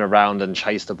to run around and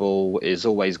chase the ball is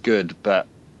always good,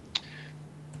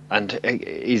 and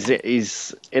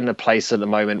he's in a place at the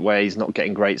moment where he's not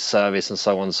getting great service and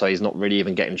so on, so he's not really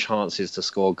even getting chances to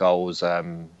score goals.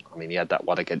 He had that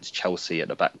one against Chelsea at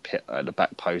the back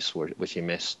post, which he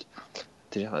missed.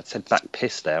 I said back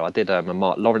piss there. I did a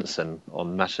Mark Lawrenson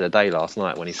on Match of the Day last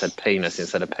night when he said penis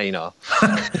instead of pena.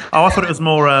 I thought it was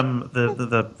more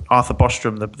the Arthur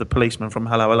Bostrom, the policeman from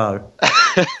Hello Hello.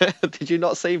 Did you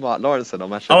not see Mark Lawrenson on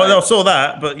Match of the Day? I saw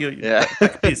that, but you're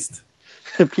pissed.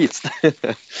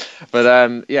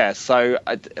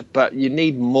 But you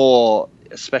need more,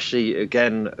 especially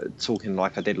again talking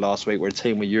like I did last week. We're a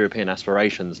team with European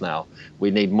aspirations now.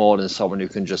 We need more than someone who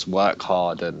can just work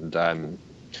hard. And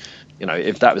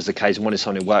if that was the case and wanted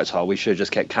someone who worked hard, we should have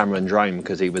just kept Cameron Drome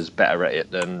because he was better at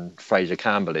it than Fraser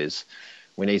Campbell is.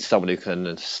 We need someone who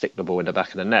can stick the ball in the back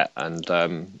of the net, and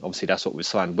obviously that's what we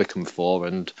signed Wickham for.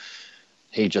 And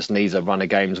he just needs a run of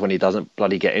games when he doesn't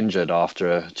bloody get injured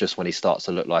just when he starts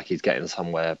to look like he's getting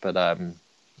somewhere. But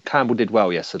Campbell did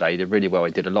well yesterday. He did really well.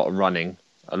 He did a lot of running.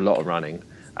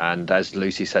 And as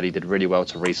Lucy said, he did really well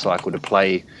to recycle the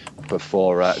play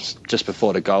just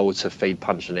before the goal to feed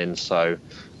punching in. So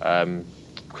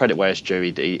credit where it's due.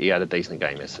 He had a decent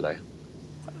game yesterday.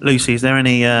 Lucy, is there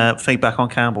any feedback on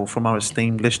Campbell from our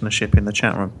esteemed listenership in the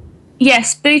chat room?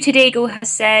 Yes, Booted Eagle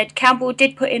has said Campbell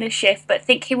did put in a shift, but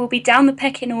think he will be down the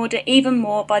pecking order even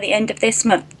more by the end of this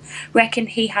month. Reckon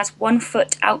he has 1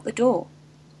 foot out the door.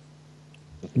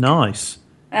 Nice.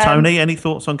 Tony, any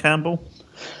thoughts on Campbell?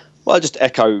 Well, I just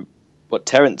echo what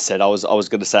Terence said. I was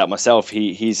going to say it myself.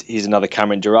 He's another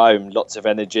Cameron Jerome. Lots of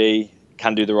energy,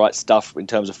 can do the right stuff in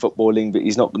terms of footballing, but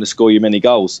he's not going to score you many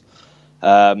goals.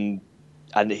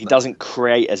 And he doesn't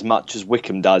create as much as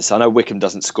Wickham does. I know Wickham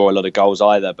doesn't score a lot of goals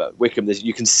either, but Wickham,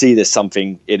 you can see there's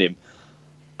something in him.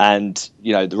 And,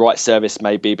 the right service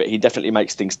maybe, but he definitely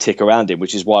makes things tick around him,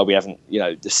 which is why we haven't,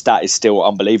 the stat is still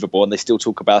unbelievable. And they still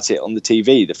talk about it on the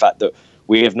TV, the fact that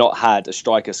we have not had a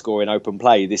striker score in open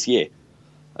play this year.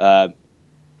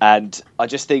 And I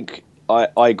just think, I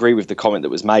agree with the comment that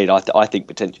was made. I think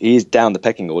potentially he is down the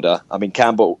pecking order. I mean,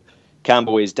 Campbell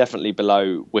is definitely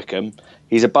below Wickham.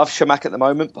 He's above Chamakh at the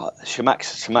moment, but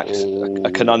Chamakh's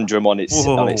a conundrum on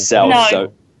itself. No.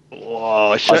 So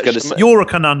You're a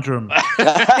conundrum. No.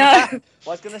 I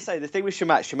was going to say, the thing with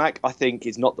Chamakh, I think,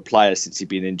 is not the player since he's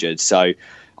been injured. So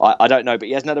I don't know, but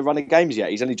he hasn't had a run of games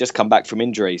yet. He's only just come back from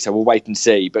injury, so we'll wait and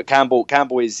see. But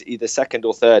Campbell is either second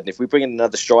or third. And if we bring in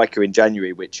another striker in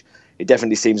January, which it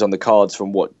definitely seems on the cards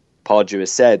from what Pardew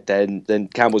has said, then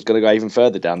Campbell's going to go even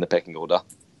further down the pecking order.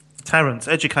 Terence,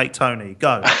 educate Tony.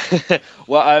 Go.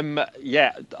 Well,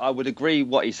 I would agree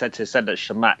what he said that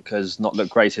Chamakh has not looked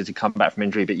great since he come back from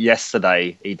injury, but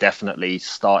yesterday he definitely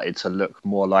started to look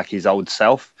more like his old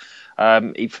self.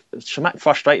 Chamakh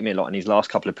frustrated me a lot in his last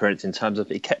couple of appearances in terms of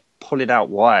he kept pulling out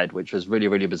wide, which was really,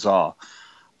 really bizarre.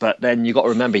 But then you got to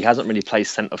remember he hasn't really played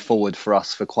centre forward for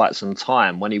us for quite some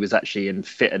time. When he was actually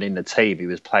fit and in the team, he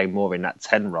was playing more in that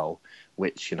 10 role,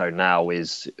 which now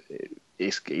is.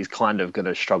 He's kind of going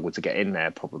to struggle to get in there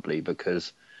probably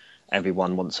because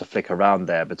everyone wants to flick around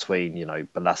there between,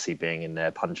 Balassi being in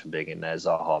there, Puncheon being in there,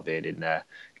 Zaha being in there.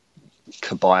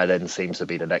 Kabaya then seems to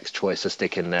be the next choice to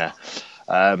stick in there.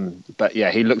 But yeah,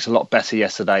 he looks a lot better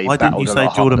yesterday. Why didn't you say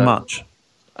Jordan Much?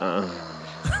 Here's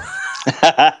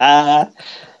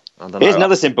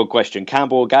another simple question.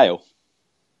 Campbell or Gale?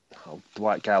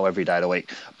 Dwight Gale every day of the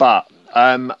week. But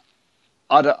I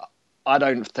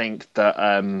don't think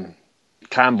that...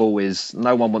 Campbell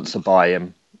no one wants to buy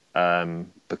him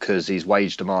because his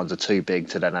wage demands are too big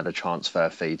to then add a transfer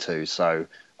fee to. So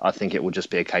I think it will just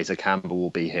be a case of Campbell will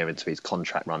be here until his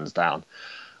contract runs down.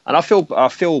 And I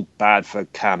feel bad for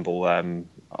Campbell.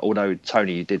 Although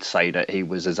Tony, you did say that he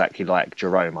was exactly like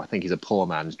Jerome. I think he's a poor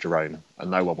man's Jerome,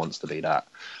 and no one wants to be that.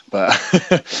 But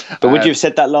would you have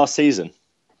said that last season?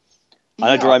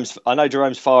 I know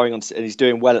Jerome's firing on, and he's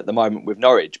doing well at the moment with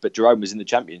Norwich. But Jerome was in the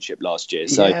Championship last year,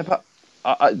 so yeah, but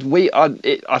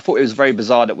I thought it was very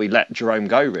bizarre that we let Jerome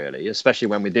go, really, especially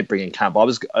when we did bring in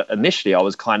Campbell. Initially I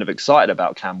was kind of excited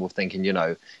about Campbell, thinking,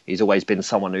 he's always been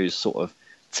someone who's sort of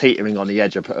teetering on the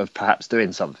edge of perhaps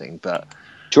doing something. But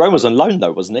Jerome was on loan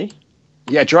though, wasn't he?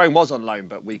 Yeah, Jerome was on loan,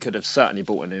 but we could have certainly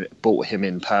bought him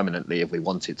in permanently if we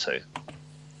wanted to.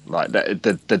 Like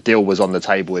the deal was on the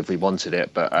table if we wanted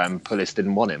it, but Pulis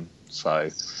didn't want him. So,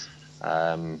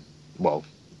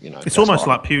 it's almost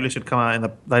like Pulis had come out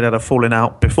and they'd had a falling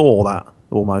out before that,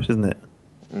 almost, isn't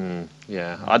it?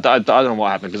 Yeah, I don't know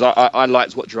what happened, because I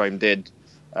liked what Jerome did.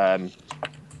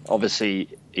 Obviously,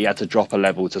 he had to drop a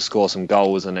level to score some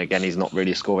goals, and again, he's not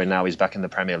really scoring now. He's back in the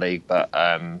Premier League, but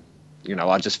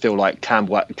I just feel like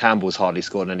Campbell's hardly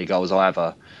scored any goals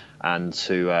either, and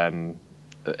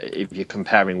if you're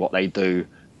comparing what they do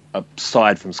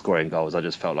aside from scoring goals, I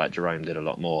just felt like Jerome did a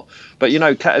lot more. But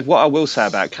what I will say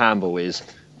about Campbell is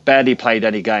barely played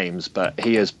any games, but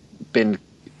he has been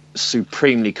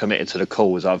supremely committed to the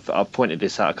cause. I've pointed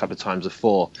this out a couple of times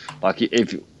before. Like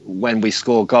when we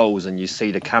score goals and you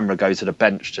see the camera go to the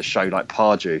bench to show like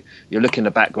Pardew, you look in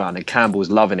the background and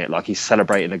Campbell's loving it, like he's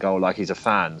celebrating a goal like he's a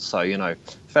fan. So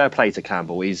fair play to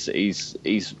Campbell. He's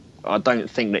I don't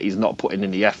think that he's not putting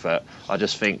in the effort. I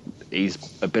just think his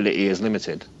ability is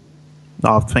limited.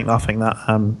 I think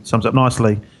that sums up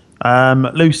nicely.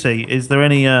 Lucy, is there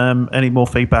any more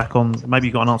feedback on? Maybe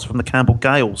you got an answer from the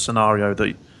Campbell-Gale scenario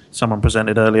that someone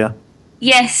presented earlier.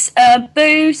 Yes.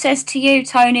 Boo says to you,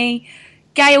 Tony,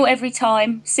 Gale every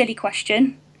time. Silly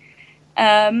question.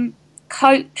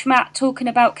 Coach Matt talking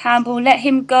about Campbell. Let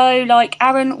him go like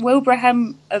Aaron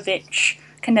Wilbrahamovich.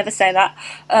 Can never say that.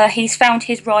 He's found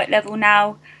his right level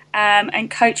now. And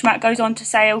Coach Matt goes on to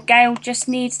say, Gale just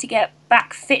needs to get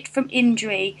back fit from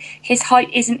injury. His height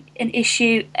isn't an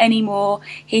issue anymore.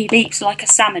 He leaps like a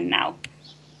salmon now.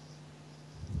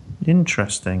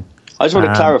 Interesting. I just want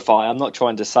to clarify, I'm not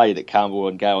trying to say that Campbell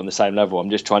and Gale are on the same level. I'm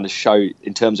just trying to show,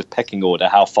 in terms of pecking order,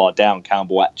 how far down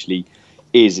Campbell actually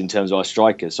is in terms of our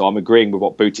strikers. So I'm agreeing with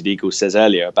what Booted Eagle says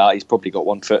earlier about he's probably got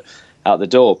 1 foot out the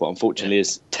door, but unfortunately,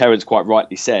 as Terence quite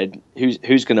rightly said,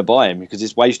 who's going to buy him, because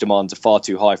his wage demands are far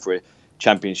too high for a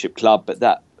Championship club. But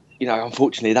that,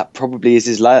 unfortunately, that probably is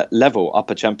his level,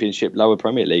 upper Championship, lower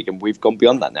Premier League, and we've gone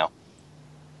beyond that now.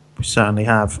 We certainly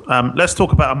have. Let's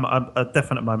talk about a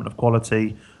definite moment of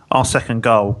quality. Our second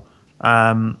goal.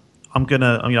 I'm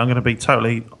gonna be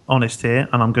totally honest here,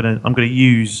 and I'm gonna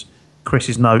use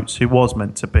Chris's notes, who was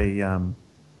meant to be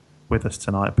with us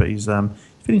tonight, but he's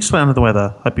feeling slightly under the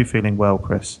weather. Hope you're feeling well,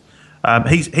 Chris.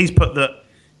 He's put that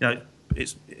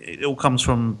it all comes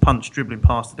from Punch dribbling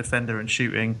past the defender and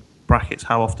shooting. Brackets.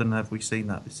 How often have we seen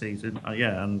that this season?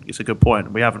 And it's a good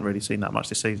point. We haven't really seen that much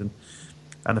this season.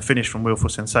 And the finish from Wilf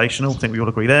was sensational. I think we all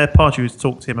agree there. Pardew has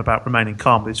talked to him about remaining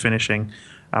calm with his finishing,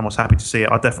 and was happy to see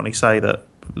it. I'd definitely say that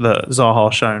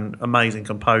Zaha shown amazing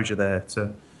composure there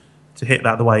to hit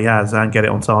that the way he has and get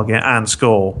it on target and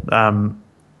score.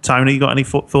 Tony, you got any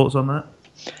thoughts on that?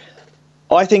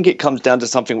 I think it comes down to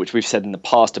something which we've said in the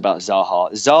past about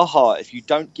Zaha. Zaha, if you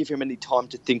don't give him any time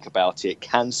to think about it,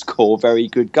 can score very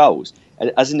good goals.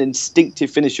 And as an instinctive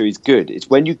finisher, he's good. It's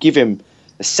when you give him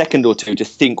a second or two to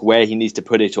think where he needs to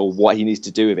put it or what he needs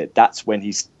to do with it, that's when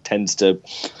he tends to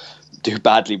do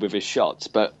badly with his shots.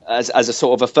 But as a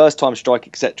sort of a first-time strike,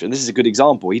 etc., and this is a good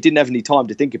example, he didn't have any time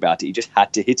to think about it. He just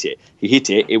had to hit it. He hit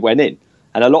it, it went in.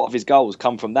 And a lot of his goals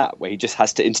come from that, where he just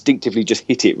has to instinctively just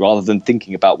hit it rather than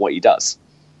thinking about what he does.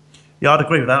 Yeah, I'd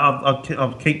agree with that.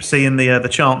 I'll keep seeing the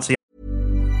chance.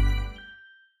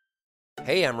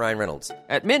 Hey, I'm Ryan Reynolds.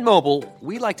 At Mint Mobile,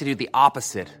 we like to do the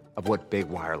opposite of what Big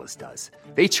Wireless does.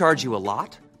 They charge you a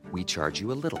lot, we charge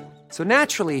you a little. So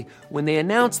naturally, when they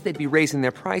announced they'd be raising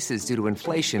their prices due to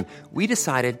inflation, we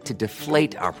decided to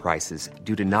deflate our prices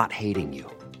due to not hating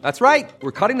you. That's right.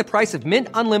 We're cutting the price of Mint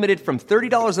Unlimited from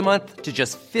 $30 a month to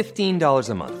just $15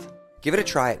 a month. Give it a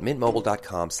try at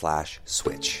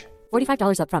mintmobile.com/switch.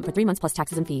 $45 up front for 3 months plus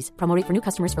taxes and fees. Promo rate for new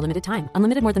customers for limited time.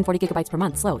 Unlimited more than 40 gigabytes per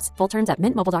month. Slows full terms at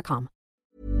mintmobile.com.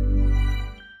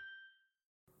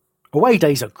 Away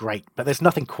days are great, but there's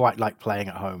nothing quite like playing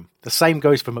at home. The same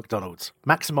goes for McDonald's.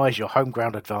 Maximise your home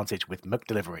ground advantage with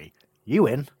McDelivery. You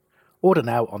in? Order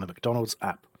now on the McDonald's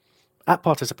app. At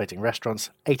participating restaurants,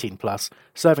 18 plus,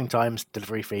 serving times,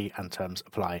 delivery fee and terms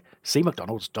apply. See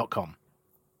mcdonalds.com.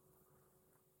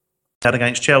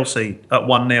 Against Chelsea at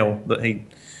 1-0 that he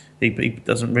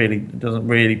doesn't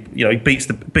really he beats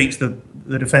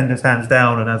the defenders hands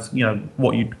down and has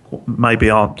what you'd maybe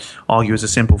argue as a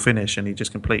simple finish, and he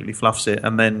just completely fluffs it.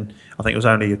 And then I think it was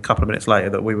only a couple of minutes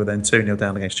later that we were then 2-0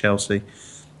 down against Chelsea.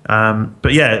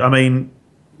 But yeah, I mean,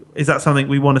 is that something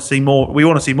we want to see more? We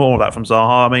want to see more of that from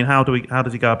Zaha. I mean, how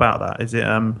does he go about that? Is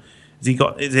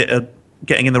it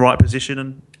getting in the right position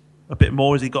and a bit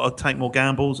more? Has he got to take more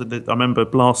gambles? And I remember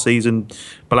last season,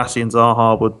 Balassi and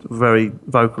Zaha were very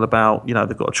vocal about, they've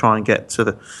got to try and get to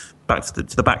the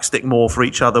back stick more for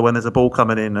each other when there's a ball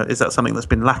coming in. Is that something that's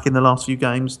been lacking the last few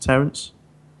games, Terence?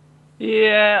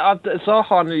 Yeah,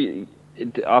 Zaha.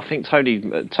 I think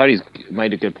Tony's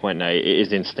made a good point there. It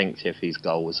is instinctive, these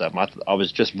goals. I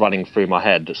was just running through my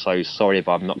head, so sorry if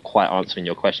I'm not quite answering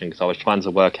your question, because I was trying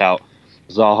to work out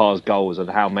Zaha's goals and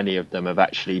how many of them have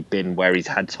actually been where he's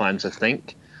had time to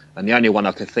think. And the only one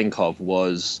I could think of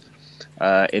was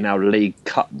in our League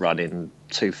Cup run in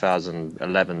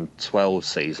 2011-12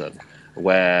 season,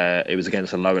 where it was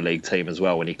against a lower league team as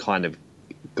well, when he kind of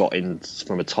got in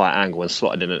from a tight angle and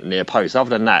slotted in at the near post. Other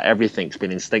than that, everything's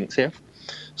been instinctive.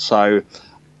 So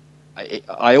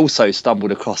I also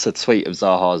stumbled across a tweet of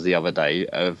Zaha's the other day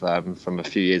from a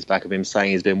few years back of him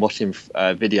saying he's been watching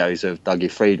videos of Dougie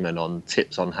Freedman on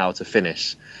tips on how to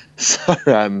finish. So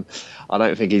I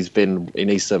don't think he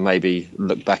needs to maybe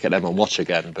look back at them and watch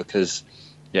again, because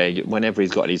whenever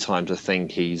he's got any time to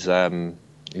think, he's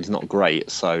not great.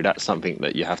 So that's something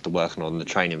that you have to work on the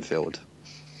training field.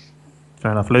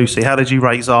 Fair enough. Lucy, how did you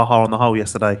rate Zaha on the whole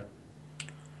yesterday?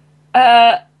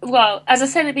 Well, as I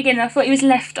said at the beginning, I thought he was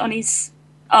left on his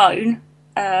own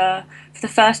for the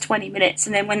first 20 minutes,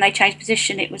 and then when they changed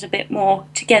position, it was a bit more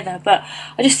together. But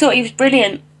I just thought he was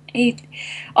brilliant.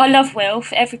 I love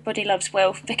Wilf. Everybody loves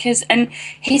Wilf and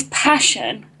his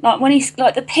passion. Like when he's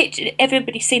like the pitch,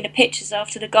 everybody's seen the pictures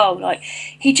after the goal. Like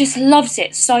he just loves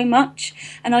it so much,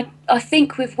 and I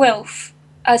think with Wilf,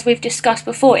 as we've discussed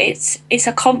before, it's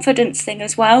a confidence thing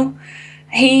as well.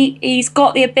 He's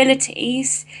got the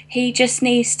abilities. He just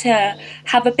needs to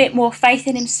have a bit more faith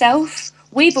in himself.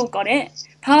 We've all got it.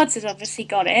 Pards has obviously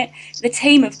got it. The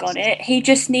team have got it. He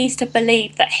just needs to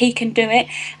believe that he can do it.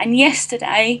 And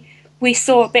yesterday we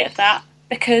saw a bit of that,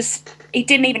 because he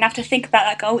didn't even have to think about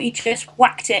that goal. He just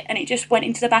whacked it and it just went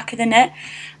into the back of the net.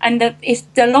 And his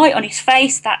delight on his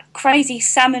face, that crazy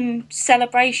salmon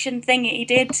celebration thing he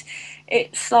did,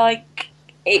 it's like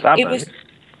it was.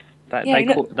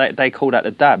 They call that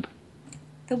the dab.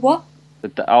 The what?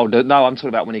 No, I'm talking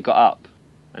about when he got up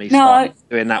and he started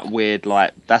doing that weird,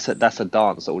 like that's a dance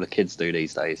that all the kids do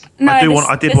these days. No,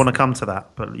 I did want to come to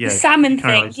that, but yeah, the salmon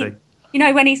thing.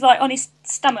 When he's like on his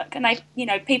stomach, and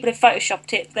people have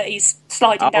photoshopped it that he's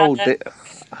sliding down.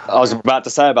 I was about to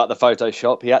say about the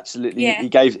Photoshop. He absolutely he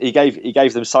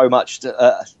gave them so much.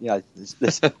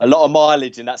 There's a lot of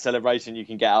mileage in that celebration you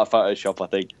can get out of Photoshop, I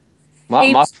think.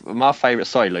 My favourite,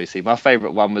 sorry Lucy, my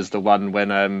favourite one was the one when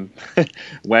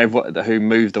who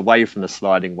moved away from the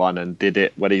sliding one and did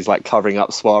it when he's like covering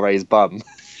up Suarez's bum.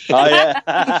 Oh yeah,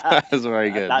 that was very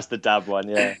good. That's the dab one,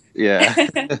 yeah. Yeah.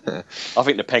 I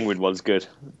think the penguin one's good.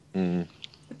 The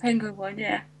penguin one,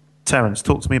 yeah. Terence,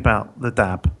 talk to me about the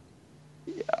dab.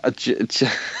 I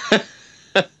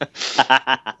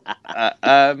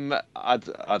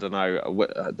don't know.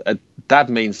 A dab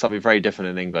means something very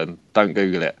different in England. Don't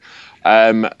Google it.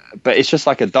 But it's just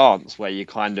like a dance where you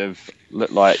kind of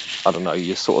look like, I don't know,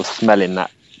 you're sort of smelling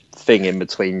that thing in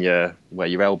between where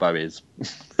your elbow is,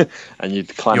 and you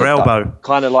kind of elbow,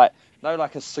 kind of like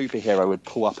like a superhero would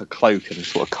pull up a cloak and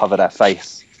sort of cover their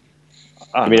face.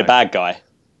 I mean, a bad guy.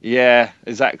 Yeah,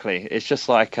 exactly. It's just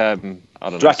like I don't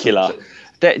know, Dracula.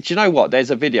 Do you know what?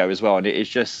 There's a video as well, and it is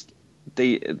just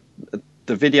the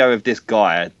video of this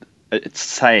guy. It's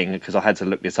saying, because I had to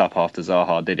look this up after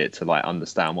Zaha did it to like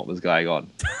understand what was going on.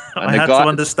 And I had to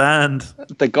understand.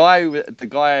 The guy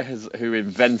who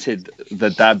invented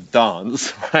the dab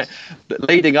dance, right?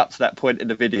 Leading up to that point in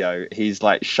the video, he's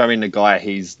like showing the guy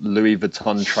his Louis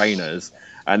Vuitton trainers,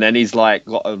 and then he's like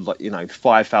got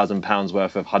 £5,000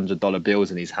 worth of $100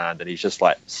 bills in his hand, and he's just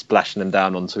like splashing them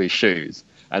down onto his shoes.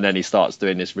 And then he starts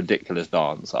doing this ridiculous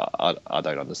dance. I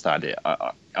don't understand it.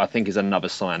 I think it's another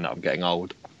sign that I'm getting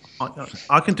old.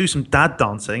 I can do some dad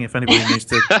dancing if anybody needs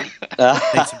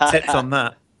some tips on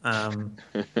that.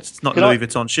 It's not Louis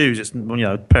Vuitton shoes. It's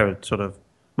a pair of sort of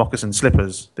moccasin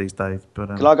slippers these days. But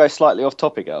can I go slightly off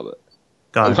topic, Albert?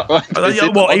 Go.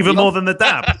 What? Even more than the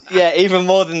dab? Yeah, even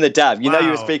more than the dab. You know, you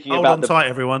were speaking about. Hold on tight,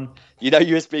 everyone. You know,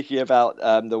 you were speaking about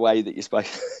the way that you spoke.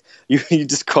 You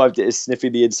described it as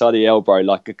sniffing the inside of the elbow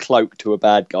like a cloak to a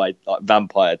bad guy, like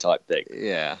vampire type thing.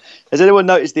 Yeah. Has anyone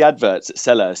noticed the adverts at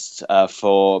Selhurst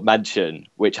for Mansion,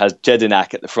 which has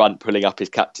Jedinak at the front pulling up his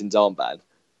captain's armband?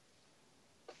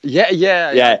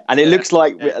 Yeah. And it looks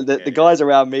like the guys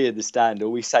around me in the stand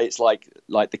always say it's like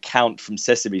the Count from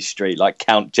Sesame Street, like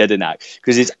Count Jedinak,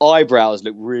 because his eyebrows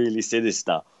look really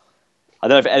sinister. I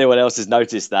don't know if anyone else has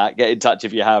noticed that. Get in touch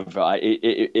if you have. Right,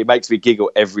 it makes me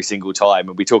giggle every single time.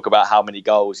 And we talk about how many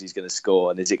goals he's going to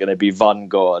score, and is it going to be 1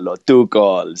 goal or 2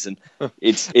 goals? And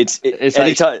it's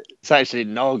actually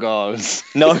no goals.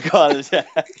 No goals. Yeah.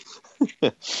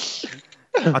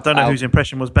 I don't know whose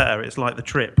impression was better. It's like the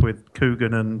trip with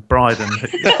Coogan and Bryden. Who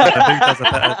does a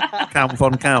better count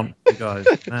von count, you guys?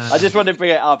 I just wanted to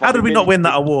bring it up. How did we not win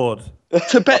that award?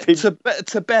 To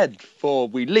bed for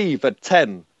we leave at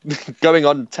 10, going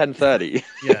on 10:30.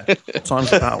 Yeah,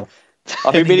 time's a battle.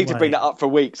 I've been meaning to bring that up for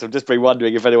weeks. I've just been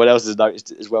wondering if anyone else has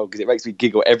noticed it as well, because it makes me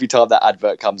giggle every time that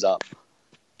advert comes up.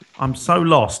 I'm so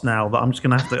lost now that I'm just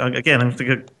going to have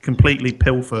to completely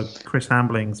pilfer Chris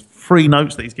Hambling's 3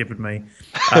 notes that he's given me.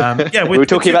 We're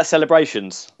talking about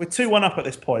celebrations. We're 2-1 up at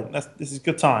this point. This is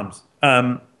good times.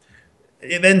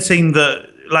 It then seemed that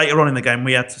later on in the game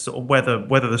we had to sort of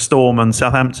weather the storm, and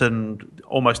Southampton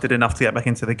almost did enough to get back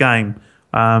into the game.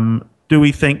 Do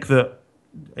we think that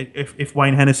if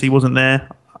Wayne Hennessy wasn't there,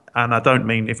 and I don't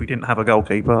mean if we didn't have a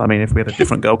goalkeeper, I mean if we had a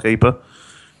different goalkeeper,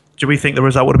 do we think the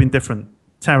result would have been different?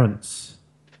 Terence?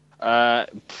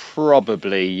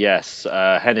 Probably, yes.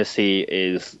 Hennessy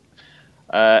is,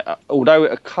 although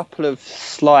a couple of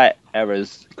slight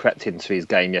errors crept into his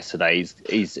game yesterday,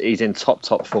 he's in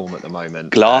top form at the moment.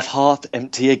 Glass half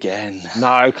empty again.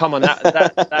 No, come on,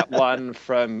 that one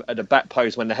from at the back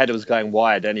post when the header was going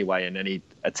wide anyway, and then he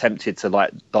attempted to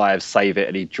dive, save it,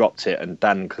 and he dropped it, and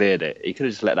Dan cleared it. He could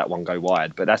have just let that one go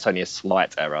wide, but that's only a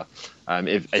slight error.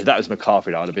 If that was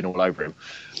McCarthy, I'd have been all over him.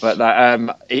 But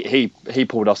he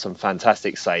pulled off some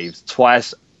fantastic saves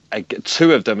twice,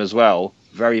 2 of them as well.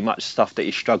 Very much stuff that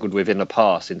he struggled with in the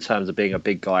past in terms of being a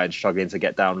big guy and struggling to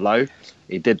get down low.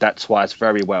 He did that twice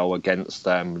very well against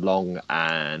Long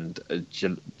and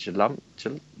Janami.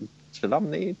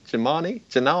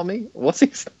 What's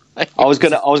his name? I was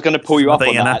gonna pull you up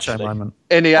on that. Actually.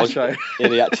 Iheanacho.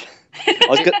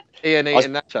 Ian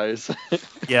eating nachos.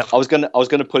 Yeah, I was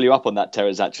gonna pull you up on that,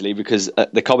 Terence, actually, because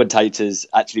the commentators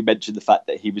actually mentioned the fact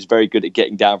that he was very good at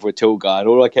getting down for a tall guy, and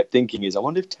all I kept thinking is, I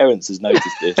wonder if Terence has noticed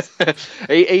this.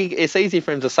 It's easy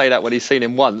for him to say that when he's seen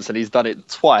him once, and he's done it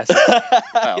twice.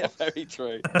 Yeah, very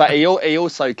true. But he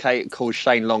also called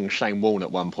Shane Long Shane Warne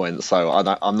at one point, so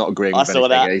I'm not agreeing with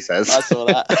anything he says. I saw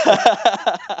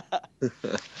that.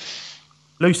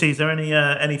 Lucy, is there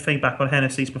any feedback on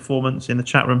Hennessy's performance in the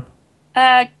chat room?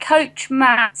 Coach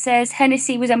Matt says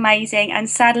Hennessy was amazing, and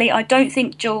sadly I don't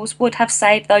think Jules would have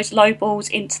saved those low balls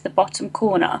into the bottom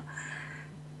corner.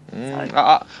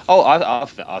 I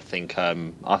think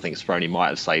Speroni might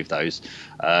have saved those.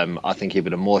 I think he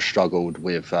would have more struggled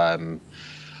with a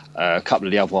couple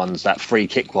of the other ones. That free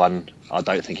kick one, I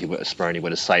don't think Speroni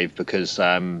would have saved, because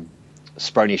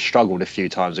Speroni struggled a few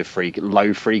times with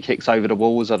low free kicks over the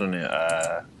walls. I don't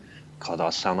know. God,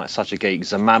 I sound like such a geek.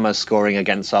 Zamama scoring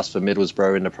against us for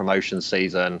Middlesbrough in the promotion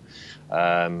season.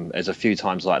 There's a few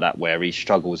times like that where he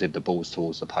struggles with the balls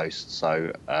towards the post.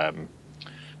 So,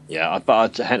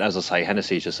 but as I say,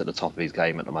 Hennessy's just at the top of his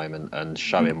game at the moment and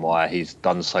showing why he's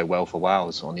done so well for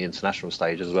Wales on the international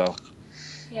stage as well.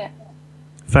 Yeah.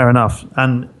 Fair enough.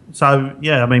 And so,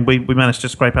 I mean, we managed to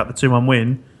scrape out the 2-1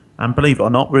 win. And believe it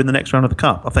or not, we're in the next round of the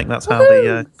Cup. I think that's how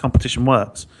the competition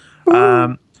works.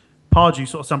 Pardew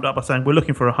sort of summed it up by saying, we're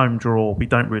looking for a home draw. We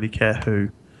don't really care who.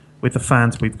 With the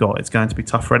fans we've got, it's going to be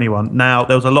tough for anyone. Now,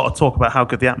 there was a lot of talk about how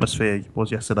good the atmosphere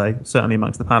was yesterday, certainly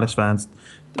amongst the Palace fans.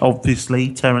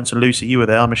 Obviously, Terence and Lucy, you were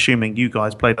there. I'm assuming you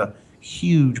guys played a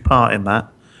huge part in that.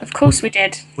 Of course we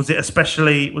did. Was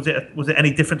it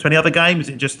any different to any other game? Is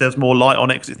it just there's more light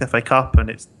on it because it's the FA Cup and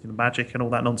it's magic and all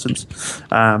that nonsense?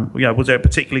 Was there a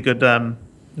particularly good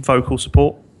vocal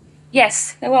support?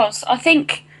 Yes, there was. I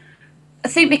think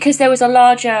because there was a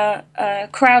larger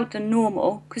crowd than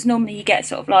normal, because normally you get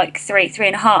sort of like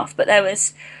 3.5, but there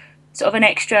was sort of an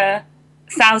extra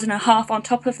 1,500 on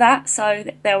top of that, so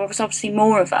there was obviously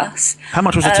more of us. How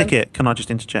much was a ticket? Can I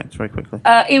just interject very quickly?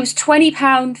 It was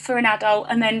 £20 for an adult,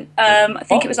 and then I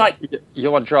think it was like...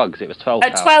 You're on drugs, it was £12.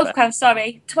 £12,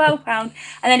 sorry, £12, and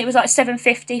then it was like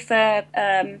 $7.50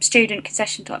 for student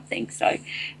concession type thing, so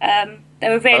they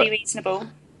were really reasonable.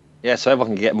 Yeah, so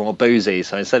everyone can get more boozy.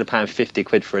 So instead of paying 50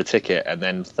 quid for a ticket and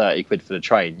then 30 quid for the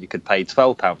train, you could pay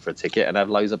 £12 for a ticket and have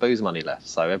loads of booze money left.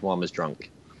 So everyone was drunk.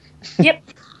 Yep.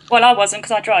 Well, I wasn't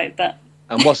because I drove, but...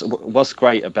 And what's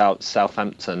great about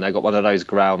Southampton, they've got one of those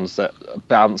grounds that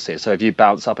bounces. So if you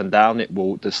bounce up and down,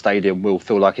 the stadium will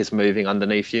feel like it's moving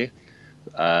underneath you.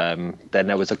 Then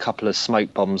there was a couple of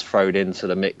smoke bombs thrown into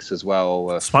the mix as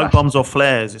well. Smoke bombs or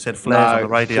flares? It said flares on the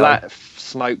radio.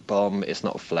 Smoke bomb. It's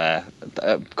not a flare.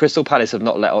 Crystal Palace fans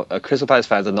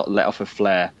have not let off a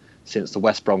flare since the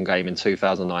West Brom game in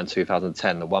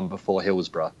 2009-2010, the one before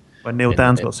Hillsborough. When Neil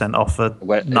Downs got sent off for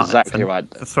throwing a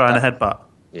headbutt.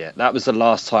 Yeah, that was the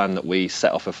last time that we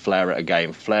set off a flare at a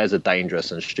game. Flares are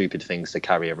dangerous and stupid things to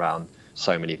carry around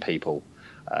so many people,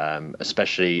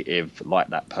 especially if, like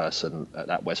that person at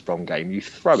that West Brom game, you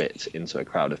throw it into a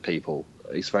crowd of people.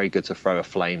 It's very good to throw a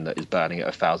flame that is burning at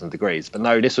 1,000 degrees. But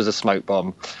no, this was a smoke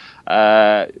bomb.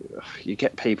 You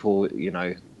get people,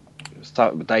 people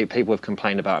have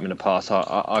complained about them in the past.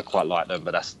 I quite like them,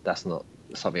 but that's not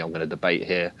something I'm going to debate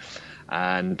here.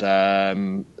 And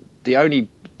the only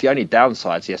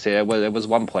downsides, yes, there was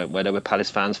one point where there were Palace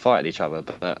fans fighting each other,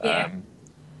 but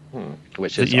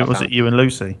which is was it you and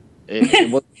Lucy?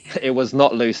 It was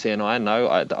not Lucy and I. No,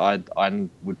 I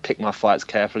would pick my fights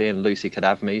carefully, and Lucy could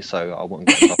have me, so I wouldn't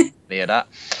get involved in any of that.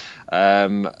 I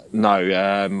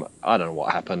don't know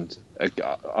what happened.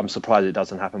 I'm surprised it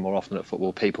doesn't happen more often at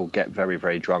football. People get very,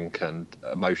 very drunk and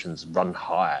emotions run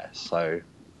high. So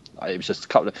it was just a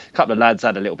couple of lads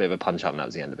had a little bit of a punch up, and that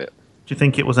was the end of it. Do you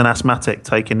think it was an asthmatic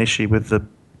taking issue with the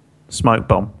smoke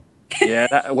bomb? Yeah,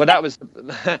 that was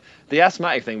the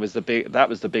asthmatic thing. Was the big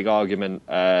argument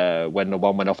when the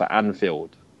one went off at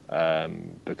Anfield,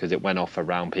 because it went off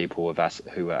around people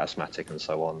who were asthmatic and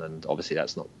so on, and obviously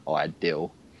that's not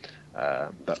ideal.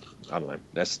 But I don't know.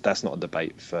 That's not a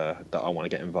debate that I want to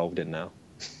get involved in now.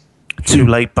 Too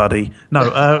late, buddy.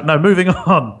 No. Moving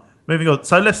on.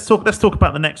 So let's talk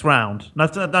about the next round. No,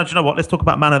 do you know what? Let's talk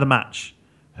about man of the match.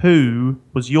 Who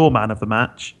was your man of the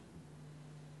match?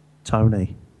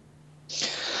 Tony.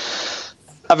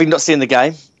 Having not seen the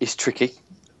game, it's tricky.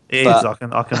 It is. I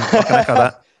can echo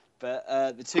that. But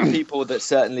the two people that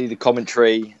certainly the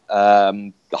commentary,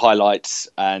 the highlights,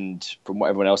 and from what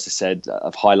everyone else has said,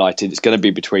 I've highlighted, it's going to be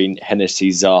between Hennessy,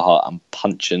 Zaha and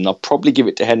Puncheon. I'll probably give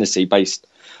it to Hennessy based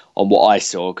on what I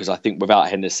saw, because I think without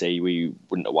Hennessy, we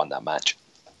wouldn't have won that match.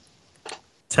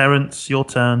 Terence, your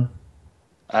turn.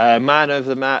 Man of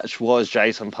the match was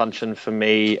Jason Puncheon for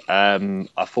me. I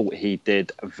thought he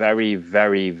did very,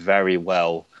 very, very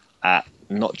well at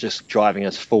not just driving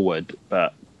us forward,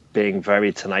 but being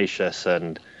very tenacious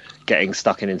and getting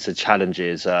stuck into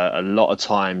challenges. A lot of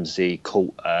times he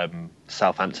caught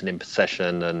Southampton in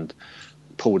possession and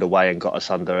pulled away and got us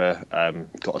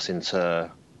into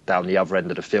down the other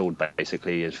end of the field,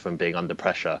 basically, is from being under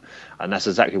pressure. And that's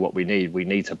exactly what we need. We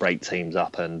need to break teams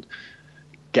up and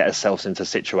get ourselves into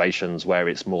situations where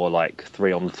it's more like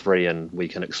 3-on-3 and we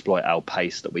can exploit our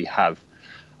pace that we have.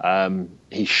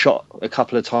 He shot a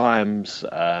couple of times.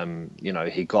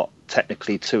 He got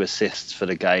technically 2 assists for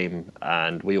the game,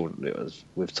 and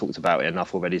we've talked about it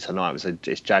enough already tonight.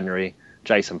 It's January.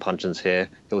 Jason Puncheon's here.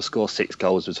 He'll score 6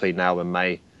 goals between now and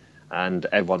May, and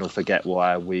everyone will forget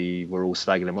why we were all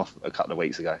slagging him off a couple of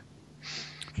weeks ago.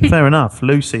 Fair enough.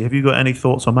 Lucy, have you got any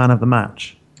thoughts on man of the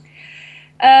match?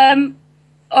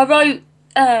 I wrote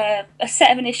a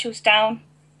set of initials down,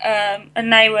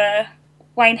 and they were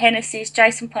Wayne Hennessy's,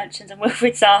 Jason Puncheon's and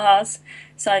Wilfried Zaha's,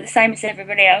 so the same as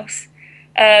everybody else.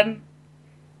 And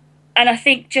I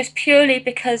think just purely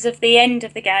because of the end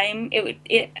of the game,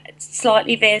 it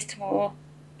slightly veers to more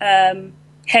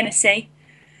Hennessy,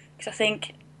 because I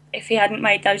think if he hadn't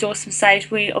made those awesome saves,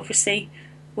 we obviously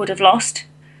would have lost.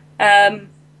 But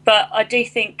I do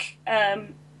think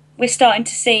we're starting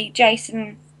to see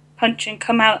Jason Puncheon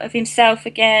come out of himself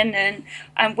again,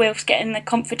 and Wilf's getting the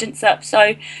confidence up.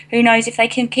 So who knows if they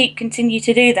can continue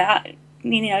to do that?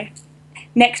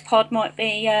 Next pod might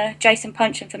be Jason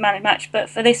Puncheon for man of the match, but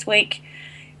for this week,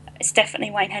 it's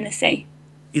definitely Wayne Hennessy.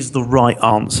 Is the right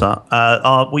answer.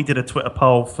 We did a Twitter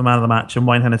poll for man of the match, and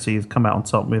Wayne Hennessy has come out on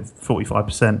top with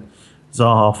 45%.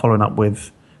 Zaha following up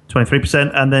with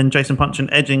 23%, and then Jason Puncheon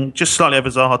edging just slightly over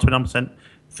Zaha, 29%.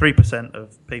 3%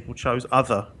 of people chose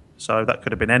other. So that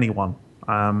could have been anyone.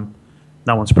 No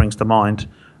one springs to mind.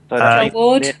 So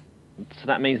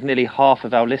that means nearly half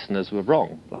of our listeners were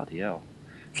wrong. Bloody hell!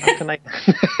 How can they?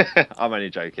 I'm only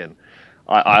joking.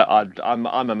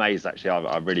 I'm amazed actually.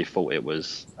 I really thought it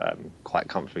was quite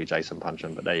comfortably Jason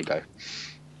Puncheon, but there you go.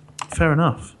 Fair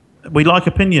enough. We like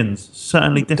opinions,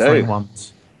 certainly differing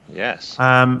ones. Yes.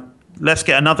 Let's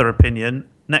get another opinion.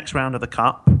 Next round of the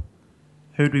cup.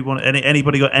 Who do we want?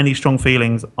 Anybody got any strong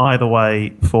feelings either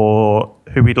way for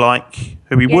who we'd like,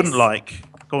 who we wouldn't like?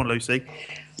 Go on, Lucy.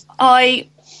 I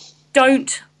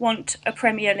don't want a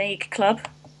Premier League club,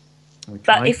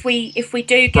 but if we do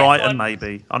get Brighton, one,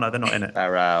 maybe. Oh no, they're not in it.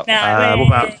 They're out. No, what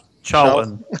about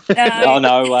Charlton? No.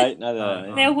 No, wait,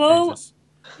 no. Millwall.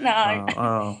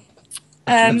 No.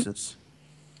 Jesus.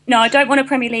 No, I don't want a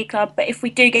Premier League club, but if we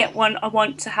do get one, I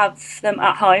want to have them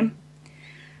at home.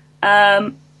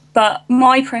 but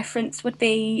my preference would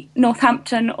be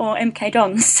Northampton or MK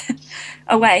Dons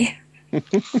away.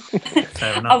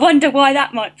 Fair I enough. wonder why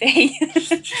that might be.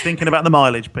 Just thinking about the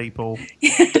mileage, people.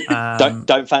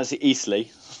 Don't fancy Eastleigh.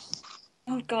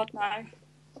 Oh God, no.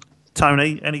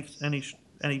 Tony,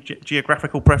 any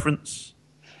geographical preference?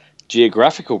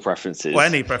 Geographical preferences? Or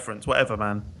any preference, whatever,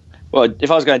 man. Well,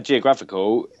 if I was going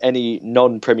geographical, any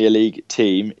non-Premier League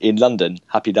team in London,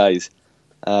 happy days.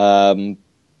 Other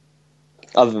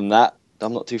than that,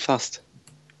 I'm not too fussed.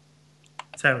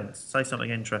 Terence, say something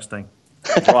interesting.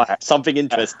 Right. Something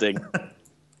interesting.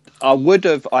 I would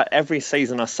have, every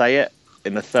season I say it,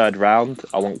 in the third round,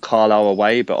 I want Carlisle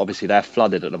away, but obviously they're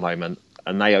flooded at the moment.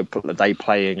 And they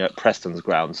playing at Preston's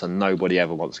ground, so nobody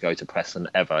ever wants to go to Preston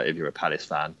ever if you're a Palace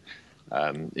fan.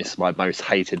 It's my most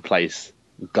hated place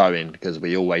going because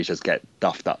we always just get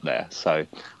duffed up there. So I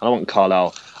don't want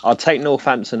Carlisle. I'll take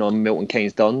Northampton or Milton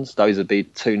Keynes Dons. Those would be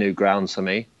two new grounds for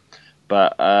me.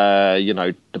 But,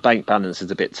 the bank balance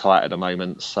is a bit tight at the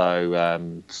moment,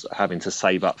 so having to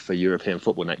save up for European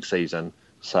football next season.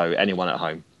 So anyone at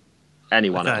home.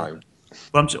 Anyone at home.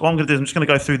 Well, what I'm going to do is I'm just going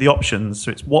to go through the options.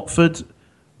 So it's Watford,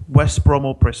 West Brom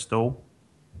or Bristol,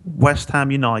 West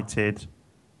Ham United,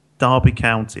 Derby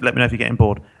County. Let me know if you're getting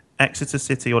bored. Exeter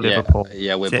City or Liverpool.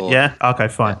 Yeah, we're bored. Yeah? Okay,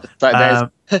 fine.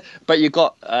 So but you've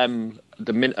got a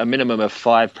minimum of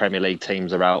 5 Premier League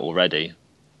teams are out already.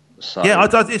 So, yeah,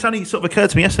 it's only sort of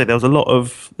occurred to me yesterday. There was a lot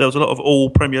of all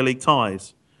Premier League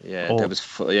ties. Yeah, there was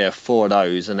 4 of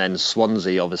those, and then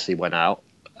Swansea obviously went out,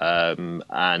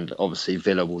 and obviously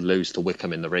Villa will lose to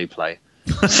Wickham in the replay.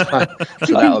 so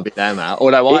that'll be them out.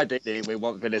 Although ideally we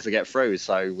want Villa to get through,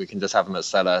 so we can just have them at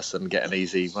Selhurst and get an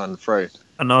easy run through.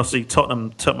 And obviously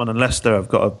Tottenham and Leicester have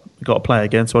got to play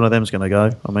against. One of them's going to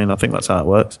go. I mean, I think that's how it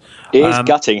works. It is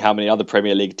gutting how many other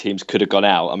Premier League teams could have gone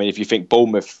out. I mean, if you think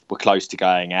Bournemouth were close to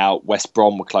going out, West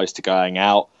Brom were close to going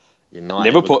out,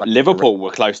 Liverpool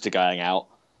were close to going out.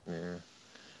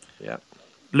 Yeah.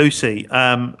 Lucy,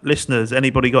 listeners,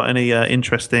 anybody got any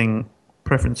interesting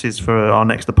preferences for our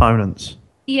next opponents?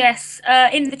 Yes,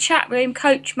 in the chat room,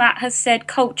 Coach Matt has said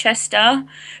Colchester.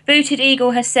 Booted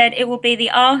Eagle has said it will be the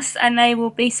Arse and they will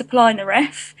be supplying the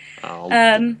ref.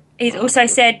 He's also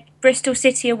said Bristol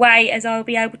City away as I'll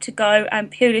be able to go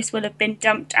and Pulis will have been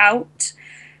dumped out.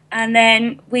 And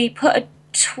then we put a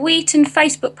tweet and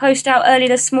Facebook post out early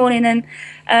this morning and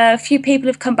a few people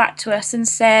have come back to us and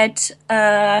said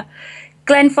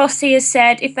Glenn Fossey has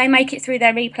said if they make it through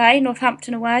their replay,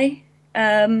 Northampton away.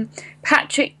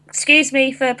 Patrick, excuse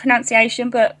me for pronunciation,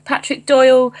 but Patrick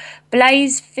Doyle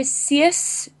Blaze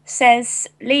says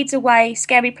Leeds away,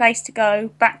 scary place to go,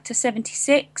 back to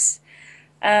 76.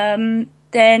 Then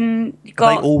you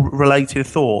got... Are they all related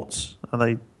thoughts? Are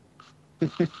they...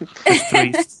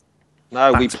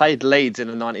 No, we played Leeds in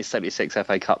the 1976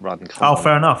 FA Cup run.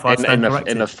 Fair enough.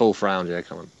 In the 4th round, yeah,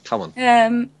 come on.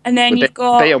 And then you've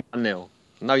got... Be on 1-0.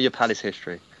 Know your Palace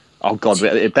history. Oh, God,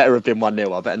 it better have been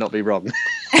 1-0. I better not be wrong.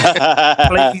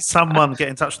 Please, someone get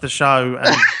in touch with the show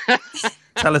and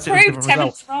tell us it was a different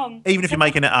result. Wrong. Even if you're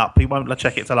making it up, he won't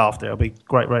check it till after. It'll be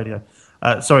great radio.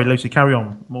 Sorry, Lucy, carry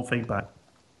on. More feedback.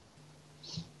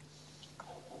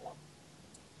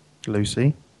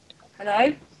 Lucy?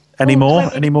 Hello? Any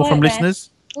more from listeners?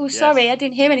 Oh, sorry, I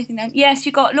didn't hear anything then. Yes,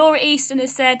 you got Laura Easton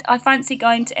has said, I fancy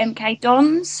going to MK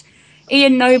Dons.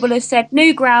 Ian Noble has said,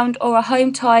 new ground or a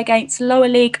home tie against lower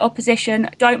league opposition.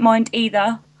 Don't mind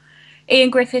either. Ian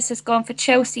Griffiths has gone for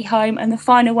Chelsea home. And the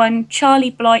final one, Charlie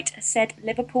Blight has said,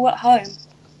 Liverpool at home.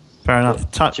 Fair enough.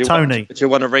 Tony? Do you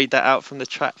want to read that out from the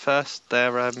chat first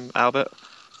there, Albert?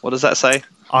 What does that say?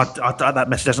 That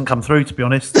message hasn't come through, to be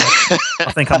honest.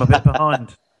 I think I'm a bit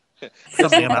behind.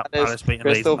 Something about Palace beating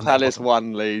Crystal Leeds. Palace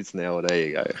 1, Leeds 0. There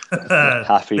you go.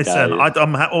 Happy Listen, days.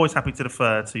 I'm always happy to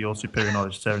defer to your superior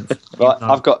knowledge, Terence. Right,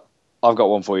 I've got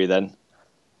one for you then.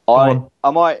 Am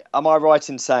I right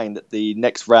in saying that the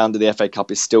next round of the FA Cup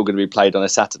is still going to be played on a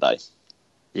Saturday?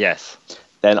 Yes.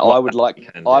 Then I would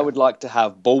like to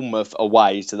have Bournemouth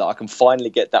away so that I can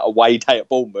finally get that away day at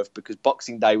Bournemouth, because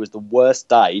Boxing Day was the worst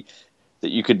day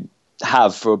that you could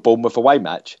have for a Bournemouth away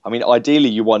match. I mean, ideally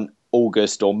you want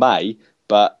August or May,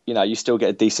 but you still get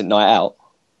a decent night out.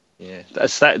 Yeah,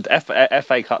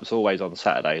 FA Cup's always on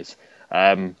Saturdays.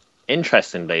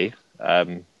 Interestingly,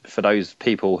 for those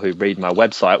people who read my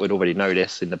website would already know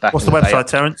this. In the back, what's the website,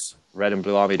 Terence?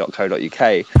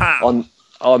 redandbluearmy.co.uk.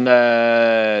 On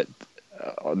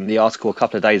the article a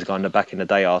couple of days ago, on the Back in the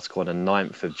Day article on the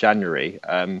 9th of January,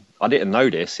 I didn't know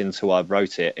this until I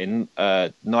wrote it. In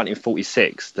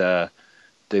 1946, the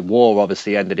war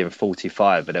obviously ended in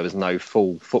 45, but there was no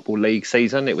full Football League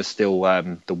season. It was still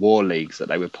the war leagues that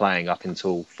they were playing up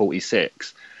until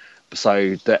 46.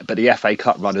 but the FA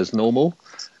Cup run is normal.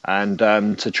 And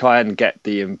to try and get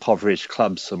the impoverished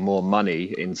clubs some more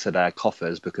money into their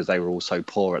coffers, because they were all so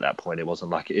poor at that point, it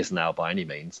wasn't like it is now by any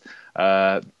means.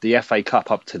 The FA Cup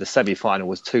up to the semi-final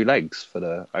was 2 legs for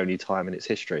the only time in its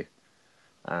history.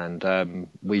 And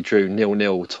we drew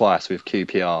 0-0 twice with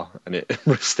QPR, and it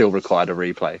still required a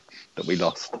replay that we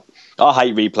lost. I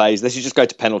hate replays. They should just go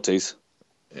to penalties.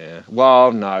 Yeah.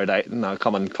 Well, no,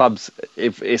 come on, clubs.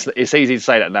 If it's easy to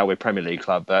say that now we're Premier League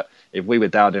club, but if we were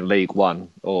down in League One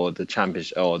or the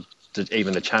Championship, or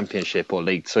even the Championship or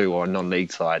League Two or a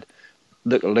non-league side,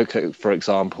 look at, for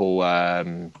example,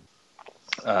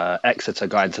 Exeter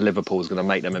going to Liverpool is going to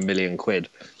make them £1 million.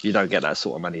 You don't get that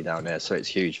sort of money down there, so it's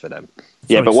huge for them.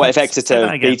 Yeah, but what if Exeter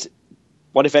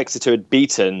had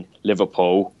beaten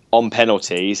Liverpool on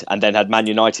penalties and then had Man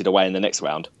United away in the next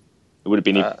round? It would have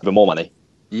been even more money.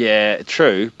 Yeah,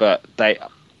 true, but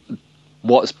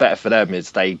what's better for them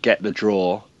is they get the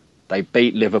draw, they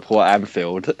beat Liverpool at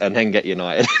Anfield, and then get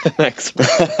United next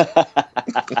round.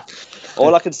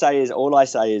 All I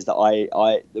say is that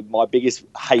my biggest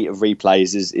hate of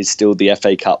replays is still the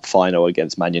FA Cup final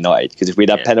against Man United, because if we'd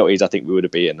had penalties, I think we would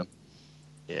have beaten them.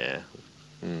 Yeah.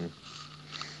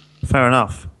 Fair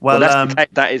enough. Well,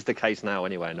 that is the case now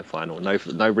anyway in the final. No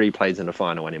replays in the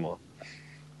final anymore.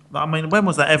 I mean, when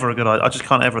was that ever a good idea? I just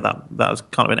can't ever that was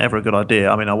kind of been ever a good idea.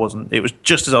 I mean, it was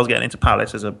just as I was getting into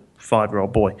Palace as a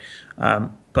 5-year-old boy.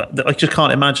 But I just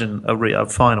can't imagine a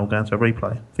final going to a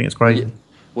replay. I think it's crazy. Yeah.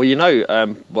 Well, you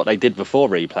know what they did before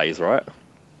replays, right?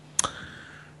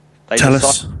 Tell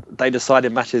us. They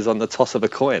decided matches on the toss of a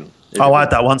coin. I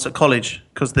had that once at college,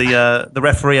 because the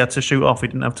referee had to shoot off. We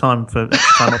didn't have time for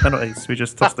extra time or penalties. We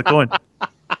just tossed the coin.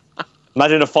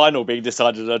 Imagine a final being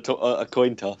decided a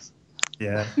coin toss.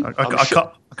 Yeah, I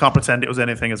can't pretend it was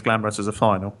anything as glamorous as a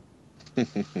final.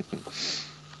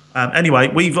 Anyway,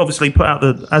 we've obviously put out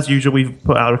as usual, we've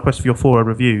put out a request for your 4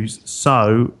 reviews.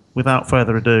 So, without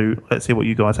further ado, let's hear what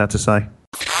you guys had to say.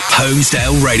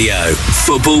 Holmesdale Radio,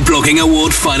 Football Blogging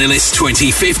Award Finalist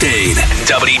 2015.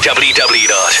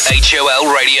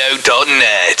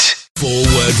 www.holradio.net.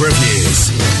 4-word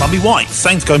reviews. Bobby White,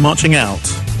 Saints go marching out.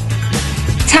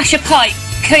 Tasha Pike,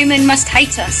 Koeman must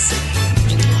hate us.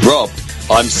 Rob,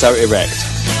 I'm so erect.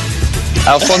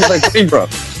 Alfonso Greenbrook,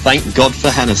 thank God for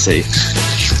Hennessy.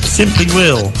 Simply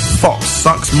Will, Fox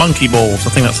sucks monkey balls. I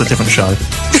think that's a different show.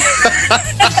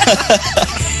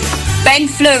 Ben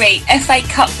Fleury, FA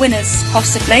Cup winners,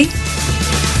 possibly.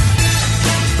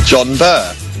 John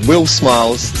Burr, Will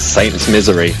Smiles, Saints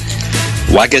misery.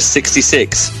 Waggers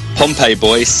 66, Pompey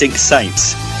boys sink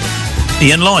Saints.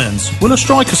 Ian Lyons, will a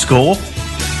striker score?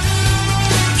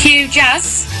 Hugh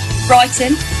Jazz,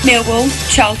 Brighton, Millwall,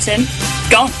 Charlton,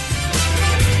 gone.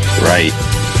 Great.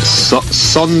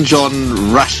 Sonjon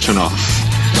Rashtonov,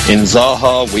 in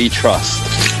Zaha we trust.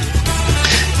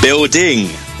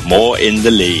 Building, more in the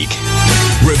league.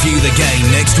 Review the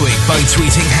game next week by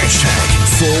tweeting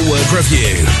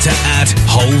 #4wordreview to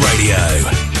 @WholeRadio.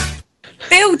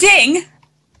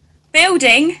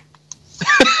 Building.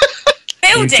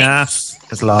 Hugh Jazz,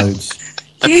 there's loads.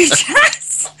 Hugh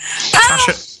Jazz.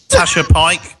 Tasha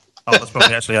Pike. Oh, that's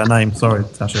probably actually her name. Sorry,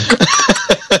 Tasha.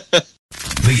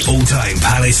 The all-time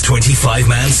Palace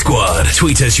 25-man squad.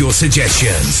 Tweet us your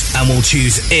suggestions and we'll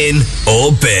choose in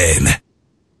or bin.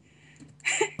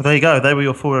 Well, there you go. They were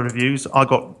your 4 reviews. I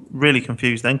got really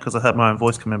confused then because I heard my own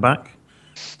voice coming back,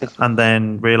 and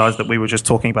then realised that we were just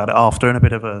talking about it after in a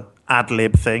bit of a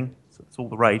ad-lib thing. So it's all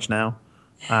the rage now.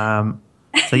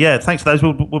 So yeah, thanks for those.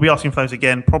 We'll be asking for those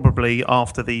again probably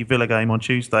after the Villa game on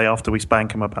Tuesday, after we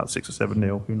spank them about 6 or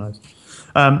 7-0. Who knows?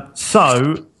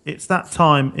 So it's that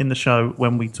time in the show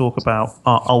when we talk about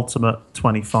our ultimate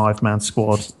 25-man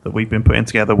squad that we've been putting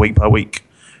together week by week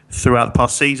throughout the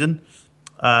past season.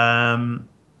 To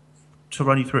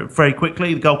run you through it very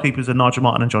quickly, the goalkeepers are Nigel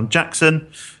Martin and John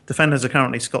Jackson. Defenders are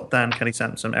currently Scott Dan, Kenny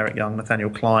Sansom, Eric Young, Nathaniel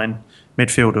Klein.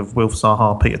 Midfield of Wilf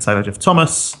Zaha, Peter Taylor, Jeff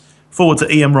Thomas. Forwards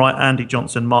are Ian Wright, Andy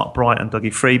Johnson, Mark Bright and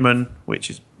Dougie Freeman,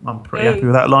 I'm pretty happy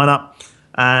with that lineup.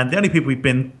 And the only people we've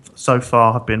been so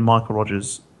far have been Michael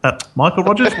Rogers. Michael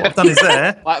Rogers? What I've done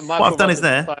is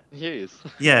there. Simon Hughes.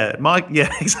 Yeah, yeah,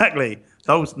 exactly.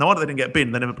 Those, no wonder they didn't get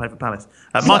binned. They never played for Palace.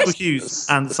 Michael Hughes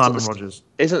and Simon Rogers.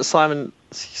 Isn't Simon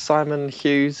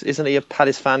Hughes? Isn't he a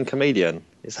Palace fan comedian?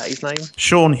 Is that his name?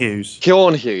 Sean Hughes.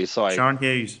 Sean Hughes. Sorry. Sean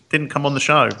Hughes didn't come on the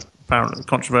show. Apparently,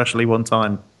 controversially one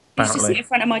time. Used to sit in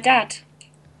front of my dad.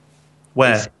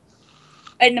 Where?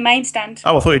 In the main stand.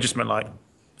 Oh, I thought you just meant like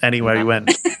anywhere he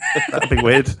went. That'd be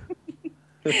weird.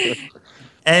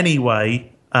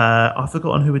 Anyway, I've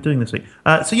forgotten who we're doing this week.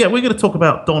 So yeah, we're going to talk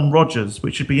about Don Rogers,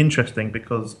 which should be interesting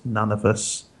because none of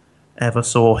us ever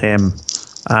saw him.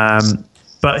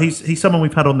 But he's someone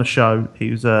we've had on the show.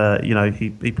 He was,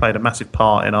 he played a massive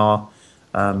part in our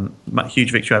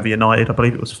huge victory over United. I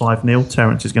believe it was 5-0.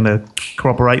 Terence is going to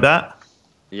corroborate that.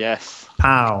 Yes.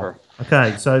 Pow.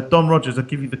 Okay, so Don Rogers, I'll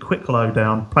give you the quick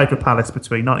lowdown. Played for Palace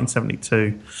between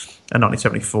 1972 and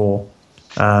 1974.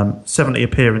 70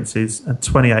 appearances and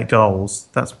 28 goals.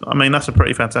 That's a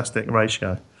pretty fantastic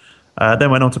ratio.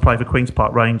 Then went on to play for Queen's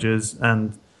Park Rangers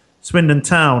and Swindon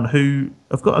Town, who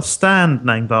have got a stand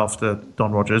named after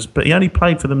Don Rogers, but he only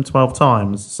played for them 12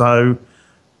 times. So,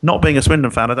 not being a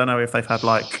Swindon fan, I don't know if they've had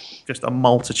just a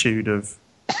multitude of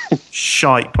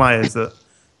shite players that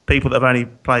people that have only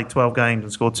played 12 games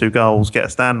and scored 2 goals get a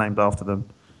stand named after them.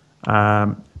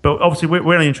 But obviously, we're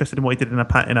really interested in what he did in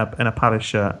a Palace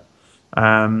shirt.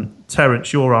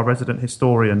 Terence, you're our resident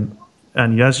historian,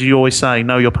 and as you always say,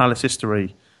 know your Palace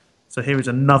history. So here is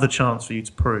another chance for you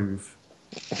to prove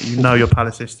you know your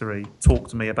Palace history. Talk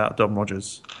to me about Don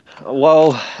Rogers.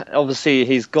 Well, obviously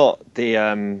he's got the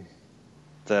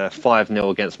 5-0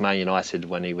 against Man United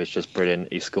when he was just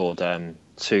brilliant. He scored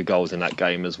 2 goals in that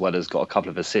game, as well as got a couple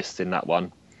of assists in that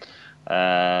one.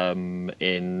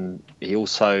 He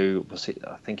also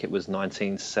I think it was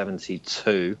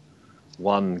 1972,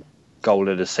 won goal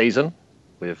of the season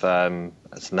with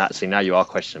Nazi. Now you are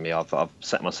questioning me. I've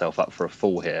set myself up for a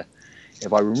fall here.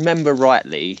 If I remember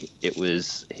rightly, it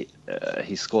was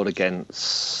he scored against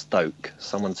Stoke.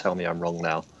 Someone tell me I'm wrong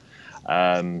now.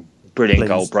 Brilliant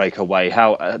goal breakaway.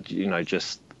 How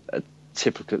just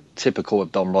typical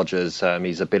of Don Rogers.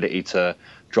 His ability to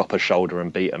drop a shoulder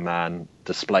and beat a man,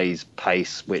 displays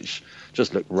pace, which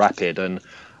just looked rapid. And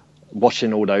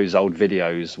watching all those old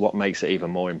videos, what makes it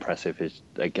even more impressive is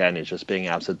just being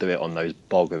able to do it on those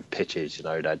bog of pitches.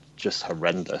 They're just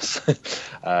horrendous.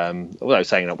 Although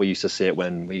saying that, we used to see it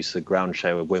when we used to ground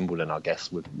share with Wimbledon, I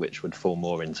guess, which would fall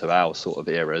more into our sort of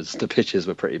eras. The pitches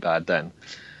were pretty bad then.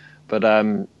 But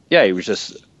he was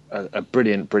just a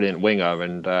brilliant winger,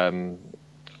 and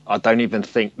I don't even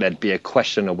think there'd be a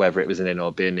question of whether it was an in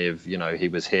or bin if he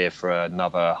was here for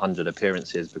another 100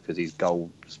 appearances, because his goal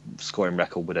scoring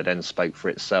record would have then spoke for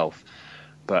itself.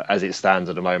 But as it stands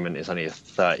at the moment, it's only a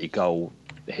 30 goal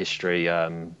history.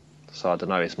 So I don't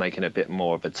know, it's making it a bit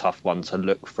more of a tough one to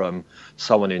look from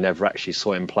someone who never actually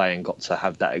saw him play and got to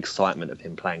have that excitement of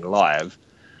him playing live.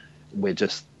 We're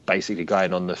just basically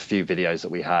going on the few videos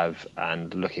that we have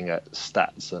and looking at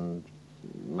stats, and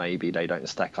maybe they don't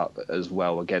stack up as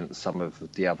well against some of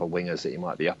the other wingers that he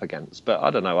might be up against. But I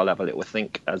don't know, I'll have a little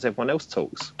think as everyone else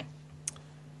talks.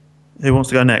 Who wants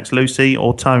to go next, Lucy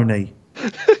or Tony?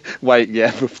 Wait,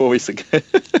 yeah, before we forget.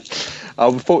 I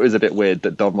thought it was a bit weird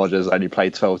that Don Rogers only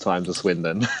played 12 times at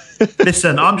Swindon.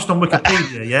 Listen, I'm just on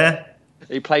Wikipedia, yeah?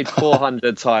 He played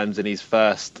 400 times in his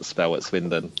first spell at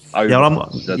Swindon.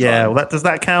 Does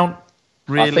that count?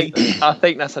 Really? I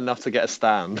think that's enough to get a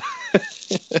stand.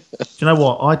 Do you know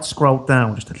what? I'd scrolled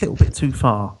down just a little bit too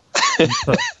far and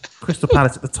put Crystal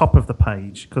Palace at the top of the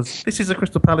page, because this is a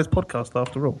Crystal Palace podcast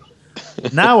after all.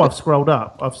 Now I've scrolled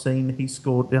up, I've seen he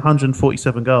scored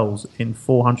 147 goals in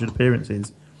 400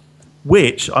 appearances,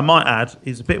 which I might add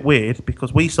is a bit weird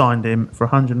because we signed him for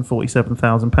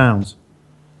 £147,000.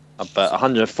 But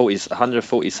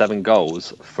 147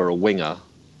 goals for a winger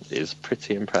is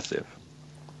pretty impressive.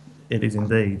 It is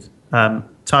indeed.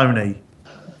 Tony,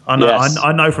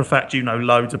 I know for a fact you know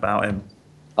loads about him.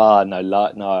 No,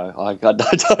 I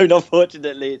don't.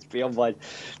 Unfortunately, it's beyond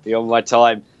my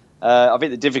time. I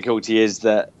think the difficulty is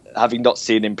that, having not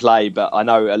seen him play, but I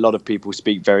know a lot of people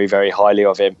speak very, very highly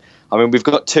of him. I mean, we've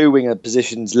got 2 winger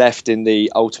positions left in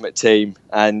the Ultimate Team,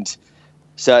 and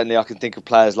certainly I can think of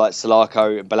players like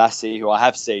Salako and Balassi, who I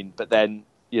have seen, but then,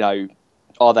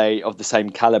 are they of the same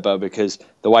calibre? Because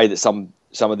the way that some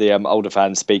of the older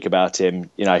fans speak about him,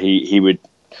 it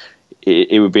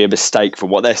would be a mistake from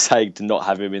what they're saying to not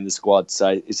have him in the squad.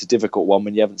 So it's a difficult one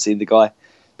when you haven't seen the guy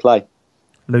play.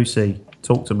 Lucy,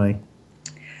 talk to me.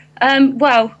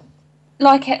 Well,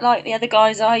 like the other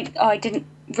guys, I didn't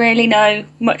really know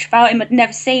much about him. I'd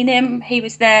never seen him. He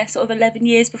was there sort of 11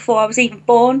 years before I was even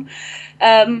born.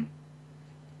 Had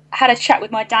a chat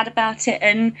with my dad about it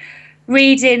and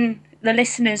reading the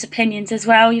listeners' opinions as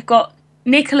well. You've got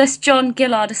Nicholas John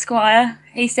Gillard Esquire.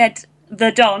 He said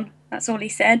the Don. That's all he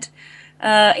said.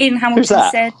 Ian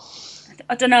Hamilton said,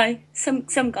 I don't know,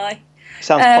 some guy.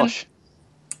 Sounds posh.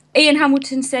 Ian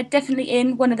Hamilton said, definitely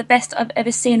in, one of the best I've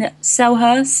ever seen at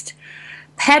Selhurst.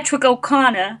 Patrick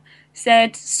O'Connor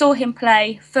said, saw him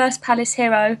play, first Palace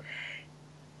hero.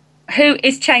 Who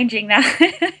is changing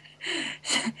that?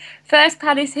 First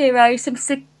Palace hero, some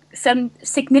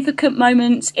significant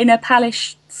moments in a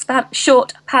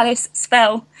short Palace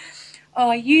spell.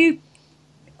 Oh, you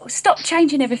stop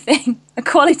changing everything. A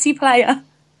quality player.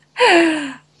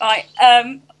 Right.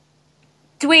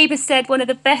 Dweeb has said one of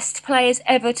the best players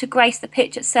ever to grace the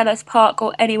pitch at Selhurst Park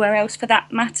or anywhere else for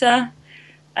that matter.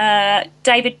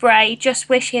 David Bray, just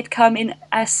wish he had come in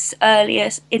as early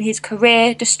as in his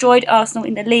career, destroyed Arsenal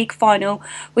in the league final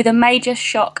with a major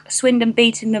shock, Swindon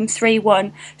beating them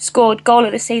 3-1, scored goal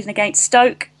of the season against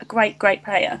Stoke, a great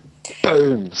player.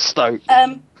 Boom, Stoke.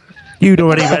 You'd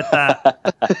already read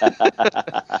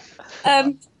that.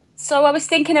 So I was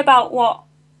thinking about what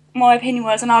my opinion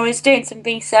was, and I was doing some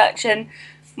research, and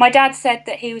my dad said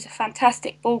that he was a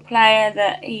fantastic ball player,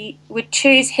 that he would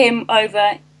choose him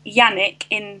over Yannick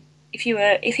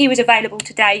if he was available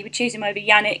today, he would choose him over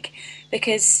Yannick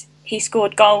because he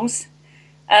scored goals.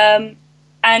 And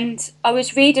I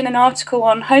was reading an article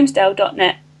on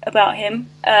Homesdale.net about him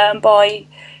by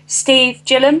Steve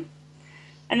Gillam,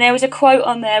 and there was a quote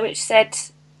on there which said,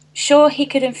 "Sure, he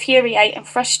could infuriate and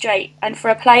frustrate, and for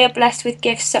a player blessed with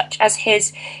gifts such as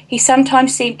his, he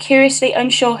sometimes seemed curiously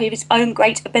unsure of his own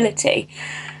great ability."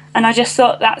 And I just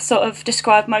thought that sort of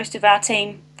described most of our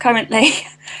team currently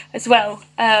as well.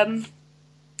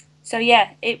 So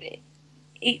yeah,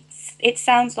 it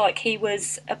sounds like he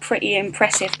was a pretty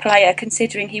impressive player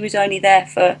considering he was only there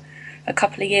for a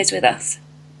couple of years with us.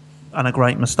 And a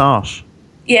great moustache.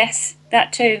 Yes,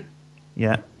 that too.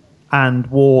 Yeah. And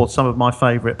wore some of my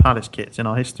favourite Palace kits in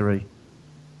our history.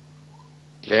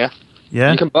 Yeah.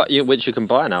 Yeah. Which you can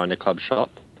buy now in the club shop.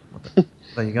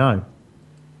 There you go.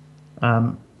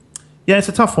 Yeah, it's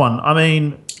a tough one. I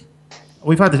mean,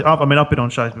 we've had this. I mean, I've been on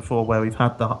shows before where we've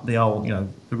had the old,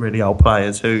 the really old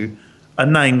players who are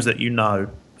names that and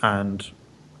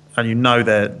you know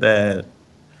they're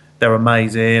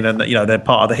amazing, and they're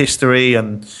part of the history,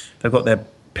 and they've got their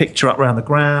picture up around the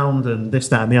ground, and this,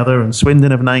 that, and the other. And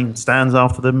Swindon have named stands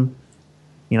after them,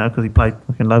 because he played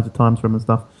fucking loads of times for them and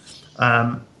stuff.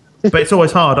 But it's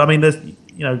always hard. I mean, there's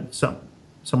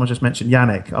someone just mentioned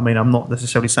Yannick. I mean, I'm not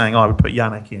necessarily saying I would put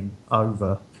Yannick in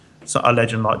over a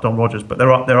legend like Don Rodgers, but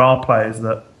there are players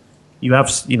that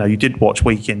you did watch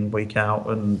week in, week out,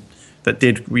 and that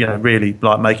did really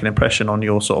like make an impression on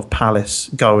your sort of Palace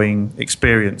going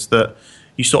experience. That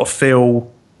you sort of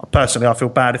feel. Personally, I feel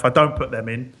bad if I don't put them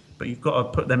in, but you've got to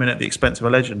put them in at the expense of a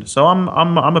legend. So I'm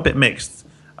a bit mixed.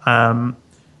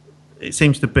 It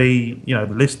seems to be, the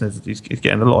listeners is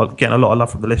getting a lot of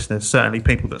love from the listeners. Certainly,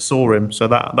 people that saw him. So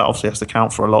that obviously has to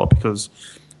count for a lot because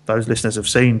those listeners have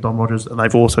seen Don Rodgers and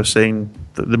they've also seen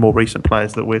the more recent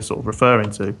players that we're sort of referring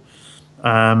to.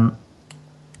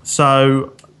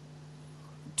 So,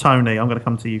 Tony, I'm going to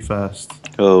come to you first.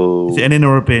 Oh, is it an in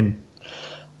or a bin?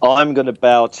 I'm going to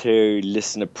bow to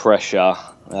listener pressure.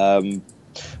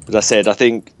 As I said, I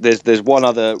think there's one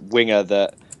other winger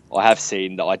that I have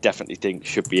seen that I definitely think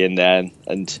should be in there,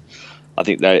 and I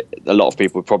think that a lot of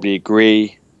people would probably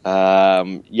agree.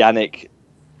 Yannick,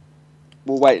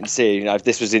 we'll wait and see. If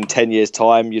this was in 10 years'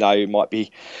 time, we might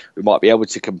be able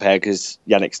to compare because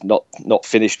Yannick's not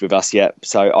finished with us yet.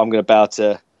 So I'm going to bow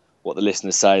to what the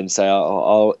listeners say and say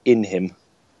I'll in him.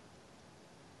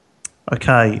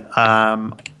 Okay,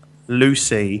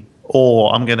 Lucy,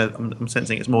 or I'm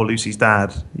sensing it's more Lucy's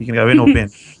dad. You can go in or bin.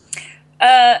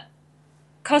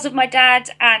 Because of my dad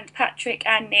and Patrick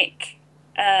and Nick,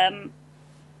 in.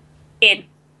 Okay,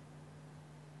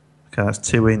 that's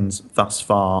 2 ins thus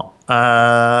far.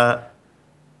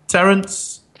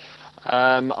 Terence?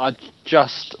 I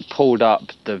just pulled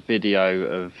up the video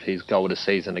of his goal of the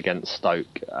season against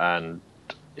Stoke, and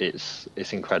it's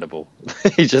incredible.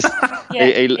 He just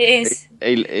it is.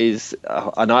 He's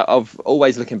and I've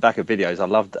always looking back at videos. I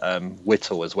loved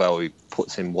Whittle as well. He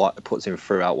puts him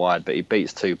through out wide, but he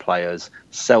beats 2 players,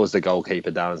 sells the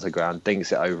goalkeeper down to the ground,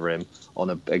 dinks it over him on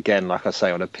a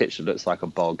pitch that looks like a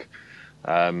bog.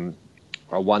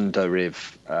 I wonder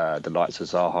if the likes of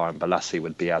Zaha and Balassi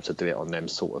would be able to do it on them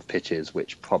sort of pitches,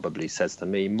 which probably says to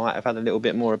me he might have had a little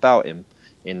bit more about him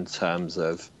in terms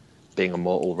of being a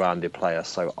more all-rounded player.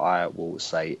 So I will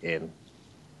say in.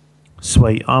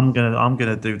 Sweet. I'm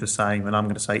gonna do the same, and I'm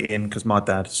gonna say in because my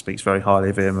dad speaks very highly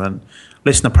of him, and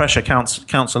listener pressure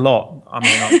counts a lot. I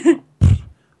mean,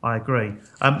 I agree.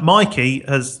 Mikey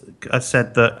has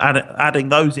said that adding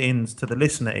those ins to the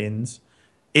listener ins,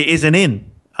 it is an in.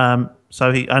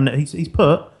 So he's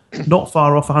put not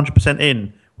far off 100%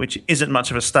 in, which isn't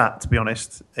much of a stat, to be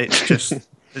honest. It's just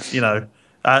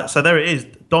so there it is.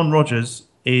 Don Rodgers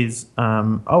is.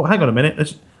 Oh, hang on a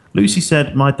minute. Lucy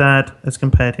said my dad has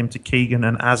compared him to Keegan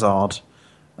and Hazard.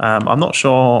 I'm not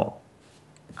sure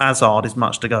Hazard is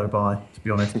much to go by, to be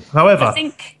honest. However, I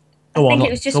think it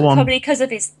was just probably because of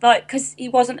his because he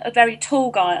wasn't a very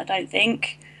tall guy. I don't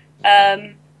think.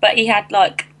 but he had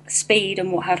like speed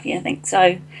and what have you, I think.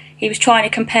 So he was trying to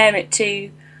compare it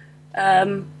to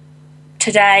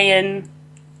today and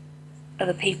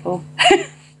other people.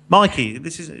 Mikey,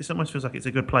 it almost feels like it's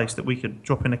a good place that we could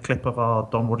drop in a clip of our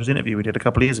Don Rogers interview we did a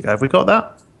couple of years ago. Have we got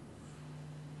that?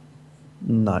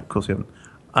 No, of course we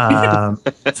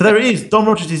haven't. So there it is. Don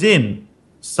Rogers is in.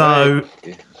 So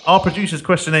our producer's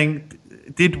questioning,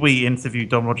 did we interview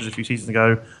Don Rogers a few seasons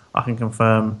ago? I can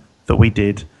confirm that we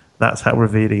did. That's how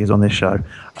revered he is on this show.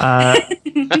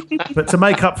 But to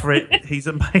make up for it, he's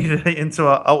made it into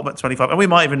our Ultimate 25. And we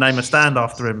might even name a stand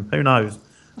after him. Who knows?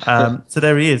 So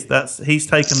there he is. He's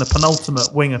taken the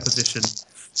penultimate winger position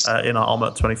in our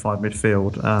Ultimate 25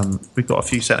 midfield. We've got a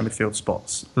few centre midfield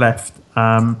spots left.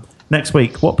 Next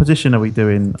week, what position are we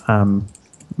doing,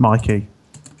 Mikey?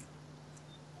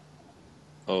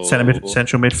 Central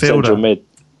midfielder. Central mid.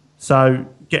 So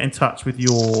get in touch with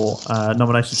your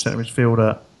nomination centre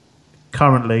midfielder.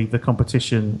 Currently, the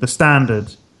competition, the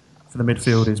standard for the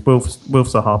midfield is Wilf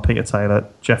Zaha, Peter Taylor,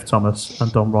 Jeff Thomas,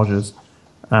 and Don Rogers.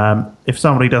 If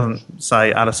somebody doesn't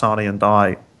say Alassani and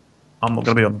Dye, I'm not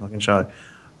going to be on the fucking show.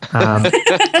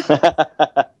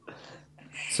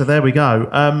 So there we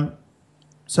go.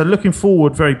 So looking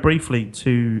forward very briefly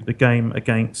to the game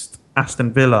against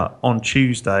Aston Villa on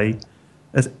Tuesday.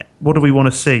 What do we want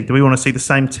to see? Do we want to see the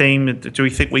same team? Do we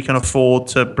think we can afford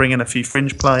to bring in a few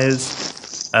fringe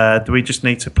players? Do we just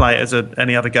need to play it as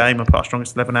any other game and put our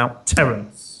strongest 11 out?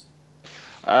 Terence?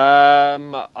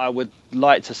 I would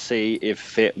like to see if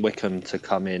fit Wickham to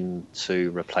come in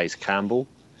to replace Campbell.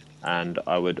 And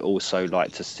I would also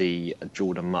like to see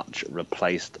Jordan Much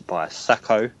replaced by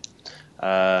Sacco.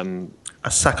 A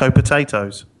Sacco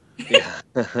potatoes? Yeah.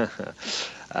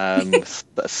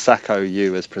 Sacco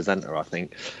you as presenter, I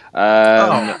think.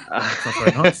 That's not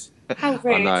very nice. How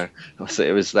rude. I know.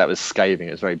 That was scathing.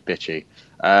 It was very bitchy.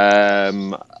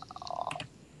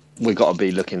 We've got to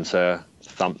be looking to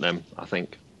thump them, I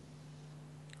think.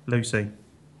 Lucy?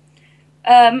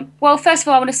 Well, first of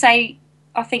all, I want to say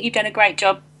I think you've done a great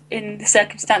job in the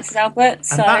circumstances, Albert.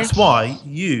 So. And that's why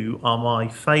you are my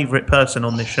favourite person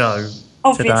on this show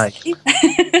obviously.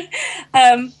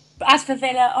 Today. But as for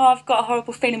Villa, I've got a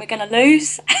horrible feeling we're going to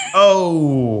lose.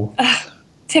 Oh!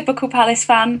 Typical Palace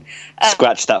fan.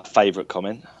 Scratch that favourite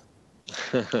comment.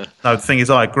 No, the thing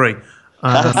is, I agree.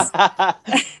 But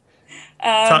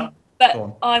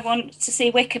I want to see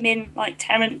Wickham in like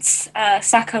Terence,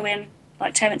 Sacco in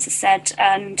like Terence has said,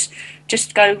 and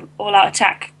just go all-out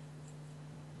attack.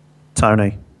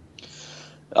 Tony?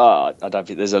 I don't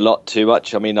think there's a lot too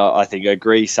much. I mean, I think I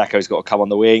agree. Sacco's got to come on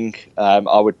the wing.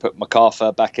 I would put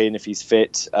MacArthur back in if he's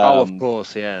fit. Of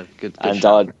course, yeah. Good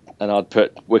I'd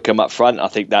put Wickham up front. I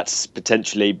think that's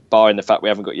potentially, barring the fact we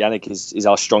haven't got Yannick, is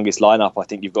our strongest lineup. I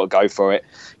think you've got to go for it.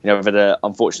 We've had an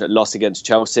unfortunate loss against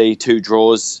Chelsea, 2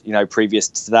 draws, previous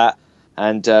to that,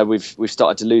 and we've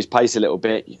started to lose pace a little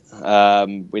bit.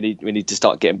 We need to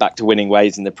start getting back to winning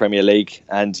ways in the Premier League,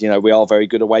 and we are very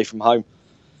good away from home.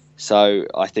 So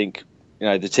I think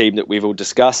the team that we've all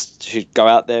discussed should go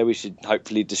out there. We should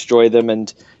hopefully destroy them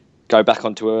and go back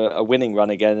onto a winning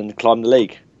run again and climb the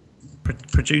league.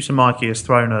 Producer Mikey has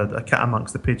thrown a cat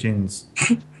amongst the pigeons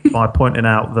by pointing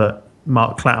out that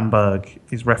Mark Clattenburg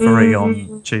is referee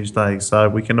on Tuesday, so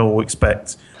we can all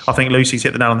expect. I think Lucy's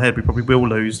hit the nail on the head. We probably will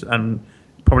lose, and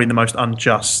probably the most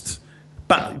unjust.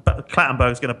 But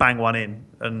Clattenburg's going to bang one in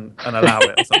and allow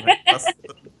it or something.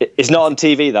 It's not on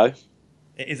TV though.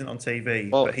 It isn't on TV,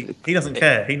 but he doesn't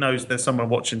care. He knows there's someone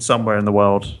watching somewhere in the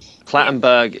world.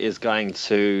 Clattenburg is going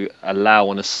to allow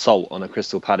an assault on a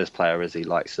Crystal Palace player, as he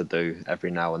likes to do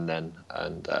every now and then.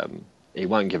 And he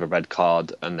won't give a red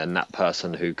card, and then that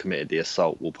person who committed the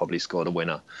assault will probably score the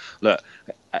winner. Look,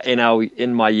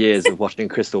 in my years of watching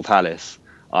Crystal Palace,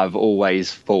 I've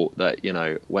always thought that,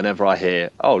 whenever I hear,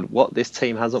 this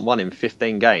team hasn't won in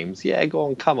 15 games. Yeah, go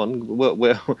on, come on,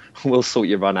 we'll sort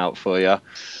your run out for you.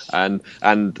 And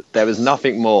there was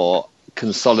nothing more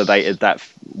consolidated that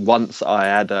once I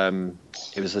had,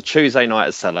 it was a Tuesday night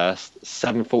at Selhurst,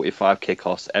 7:45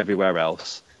 kickoffs everywhere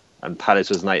else, and Palace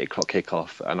was an 8 o'clock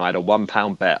kickoff, and I had a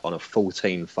 £1 bet on a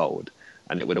 14-fold,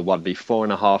 and it would have won me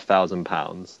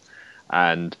 £4,500,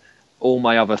 and all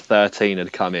my other 13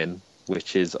 had come in,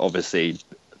 which is obviously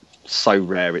so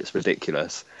rare it's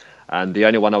ridiculous. And the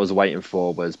only one I was waiting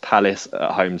for was Palace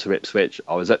at home to Ipswich.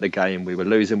 I was at the game. We were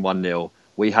losing 1-0.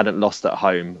 We hadn't lost at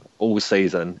home all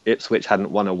season. Ipswich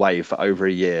hadn't won away for over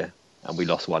a year, and we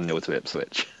lost 1-0 to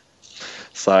Ipswich.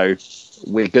 So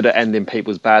we're good at ending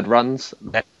people's bad runs.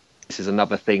 This is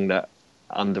another thing that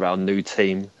under our new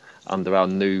team, under our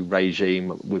new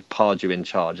regime, with Pardew in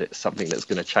charge, it's something that's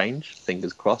going to change,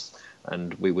 fingers crossed.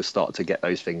 and we will start to get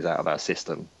those things out of our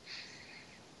system.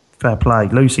 Fair play.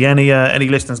 Lucy, any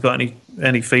listeners got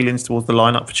any feelings towards the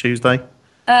lineup for Tuesday?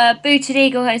 Booted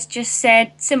Eagle has just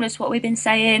said, similar to what we've been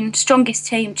saying, strongest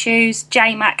team choose,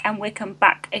 J-Mac and Wickham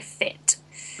back if fit.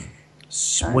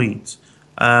 Sweet.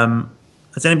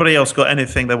 Has anybody else got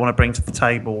anything they want to bring to the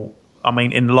table? I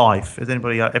mean, in life, is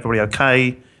everybody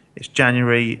okay? It's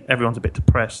January, everyone's a bit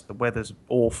depressed, the weather's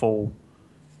awful,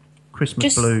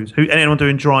 Christmas blues. Anyone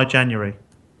doing dry January?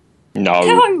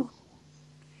 No.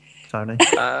 Tony?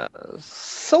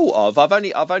 Sort of.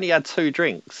 I've only had 2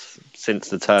 drinks since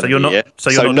the turn of the year. So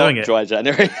you're not doing it? Dry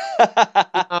January.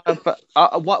 But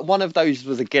one of those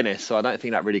was a Guinness, so I don't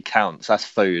think that really counts. That's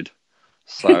food.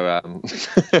 So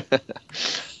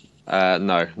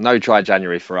no dry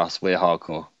January for us. We're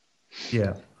hardcore.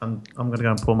 Yeah, I'm going to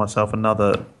go and pour myself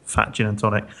another fat gin and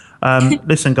tonic.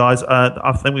 Listen, guys,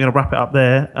 I think we're going to wrap it up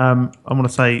there. I want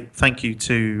to say thank you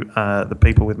to the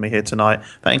people with me here tonight.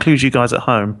 That includes you guys at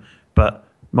home, but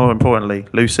more importantly,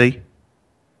 Lucy,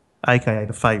 a.k.a.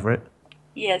 the favourite.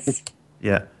 Yes.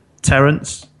 Yeah.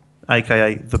 Terence,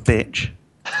 a.k.a. the bitch.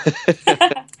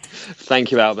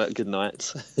 Thank you, Albert. Good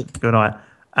night. Good night.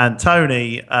 And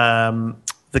Tony,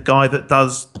 the guy that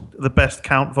does the best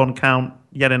Count Von Count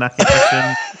Jelinek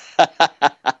impression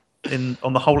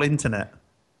on the whole internet.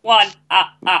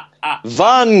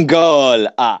 Van Gogh.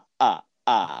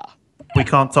 We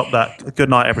can't top that. Good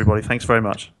night, everybody. Thanks very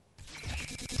much.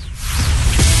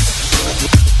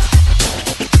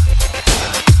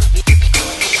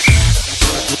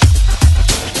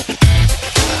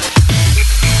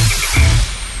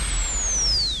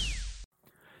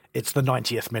 It's the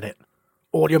 90th minute.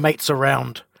 All your mates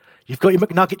around. You've got your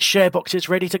McNugget share boxes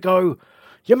ready to go.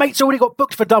 Your mate's already got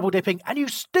booked for double dipping, and you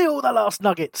steal the last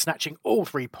nugget, snatching all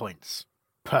 3 points.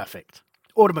 Perfect.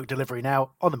 Order McDelivery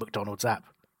now on the McDonald's app.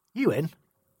 You in?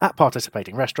 At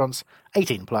participating restaurants,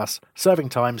 18 plus, serving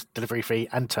times, delivery fee,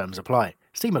 and terms apply.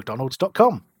 See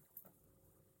mcdonalds.com.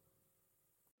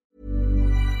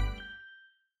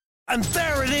 And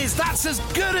there it is, that's as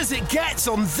good as it gets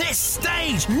on this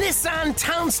stage. Nissan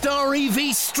Townstar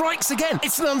EV strikes again.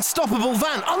 It's an unstoppable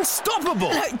van, unstoppable.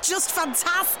 Look, just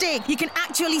fantastic. You can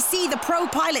actually see the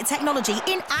ProPilot technology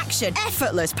in action.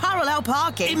 Effortless parallel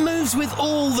parking. It moves with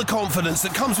all the confidence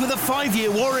that comes with a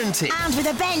 5-year warranty. And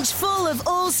with a bench full of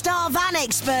all-star van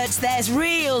experts, there's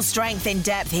real strength in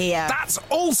depth here. That's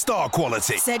all-star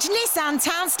quality. Search Nissan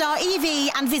Townstar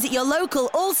EV and visit your local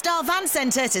all-star van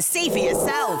centre to see for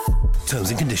yourself. Terms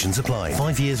and conditions apply.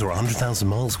 5 years or 100,000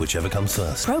 miles, whichever comes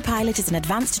first. ProPilot is an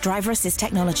advanced driver assist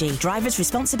technology. Driver's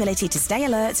responsibility to stay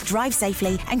alert, drive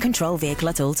safely, and control vehicle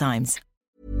at all times.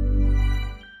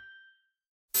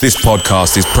 This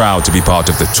podcast is proud to be part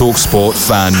of the TalkSport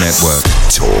Fan Network.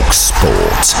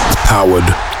 TalkSport. Powered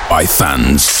by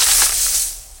fans.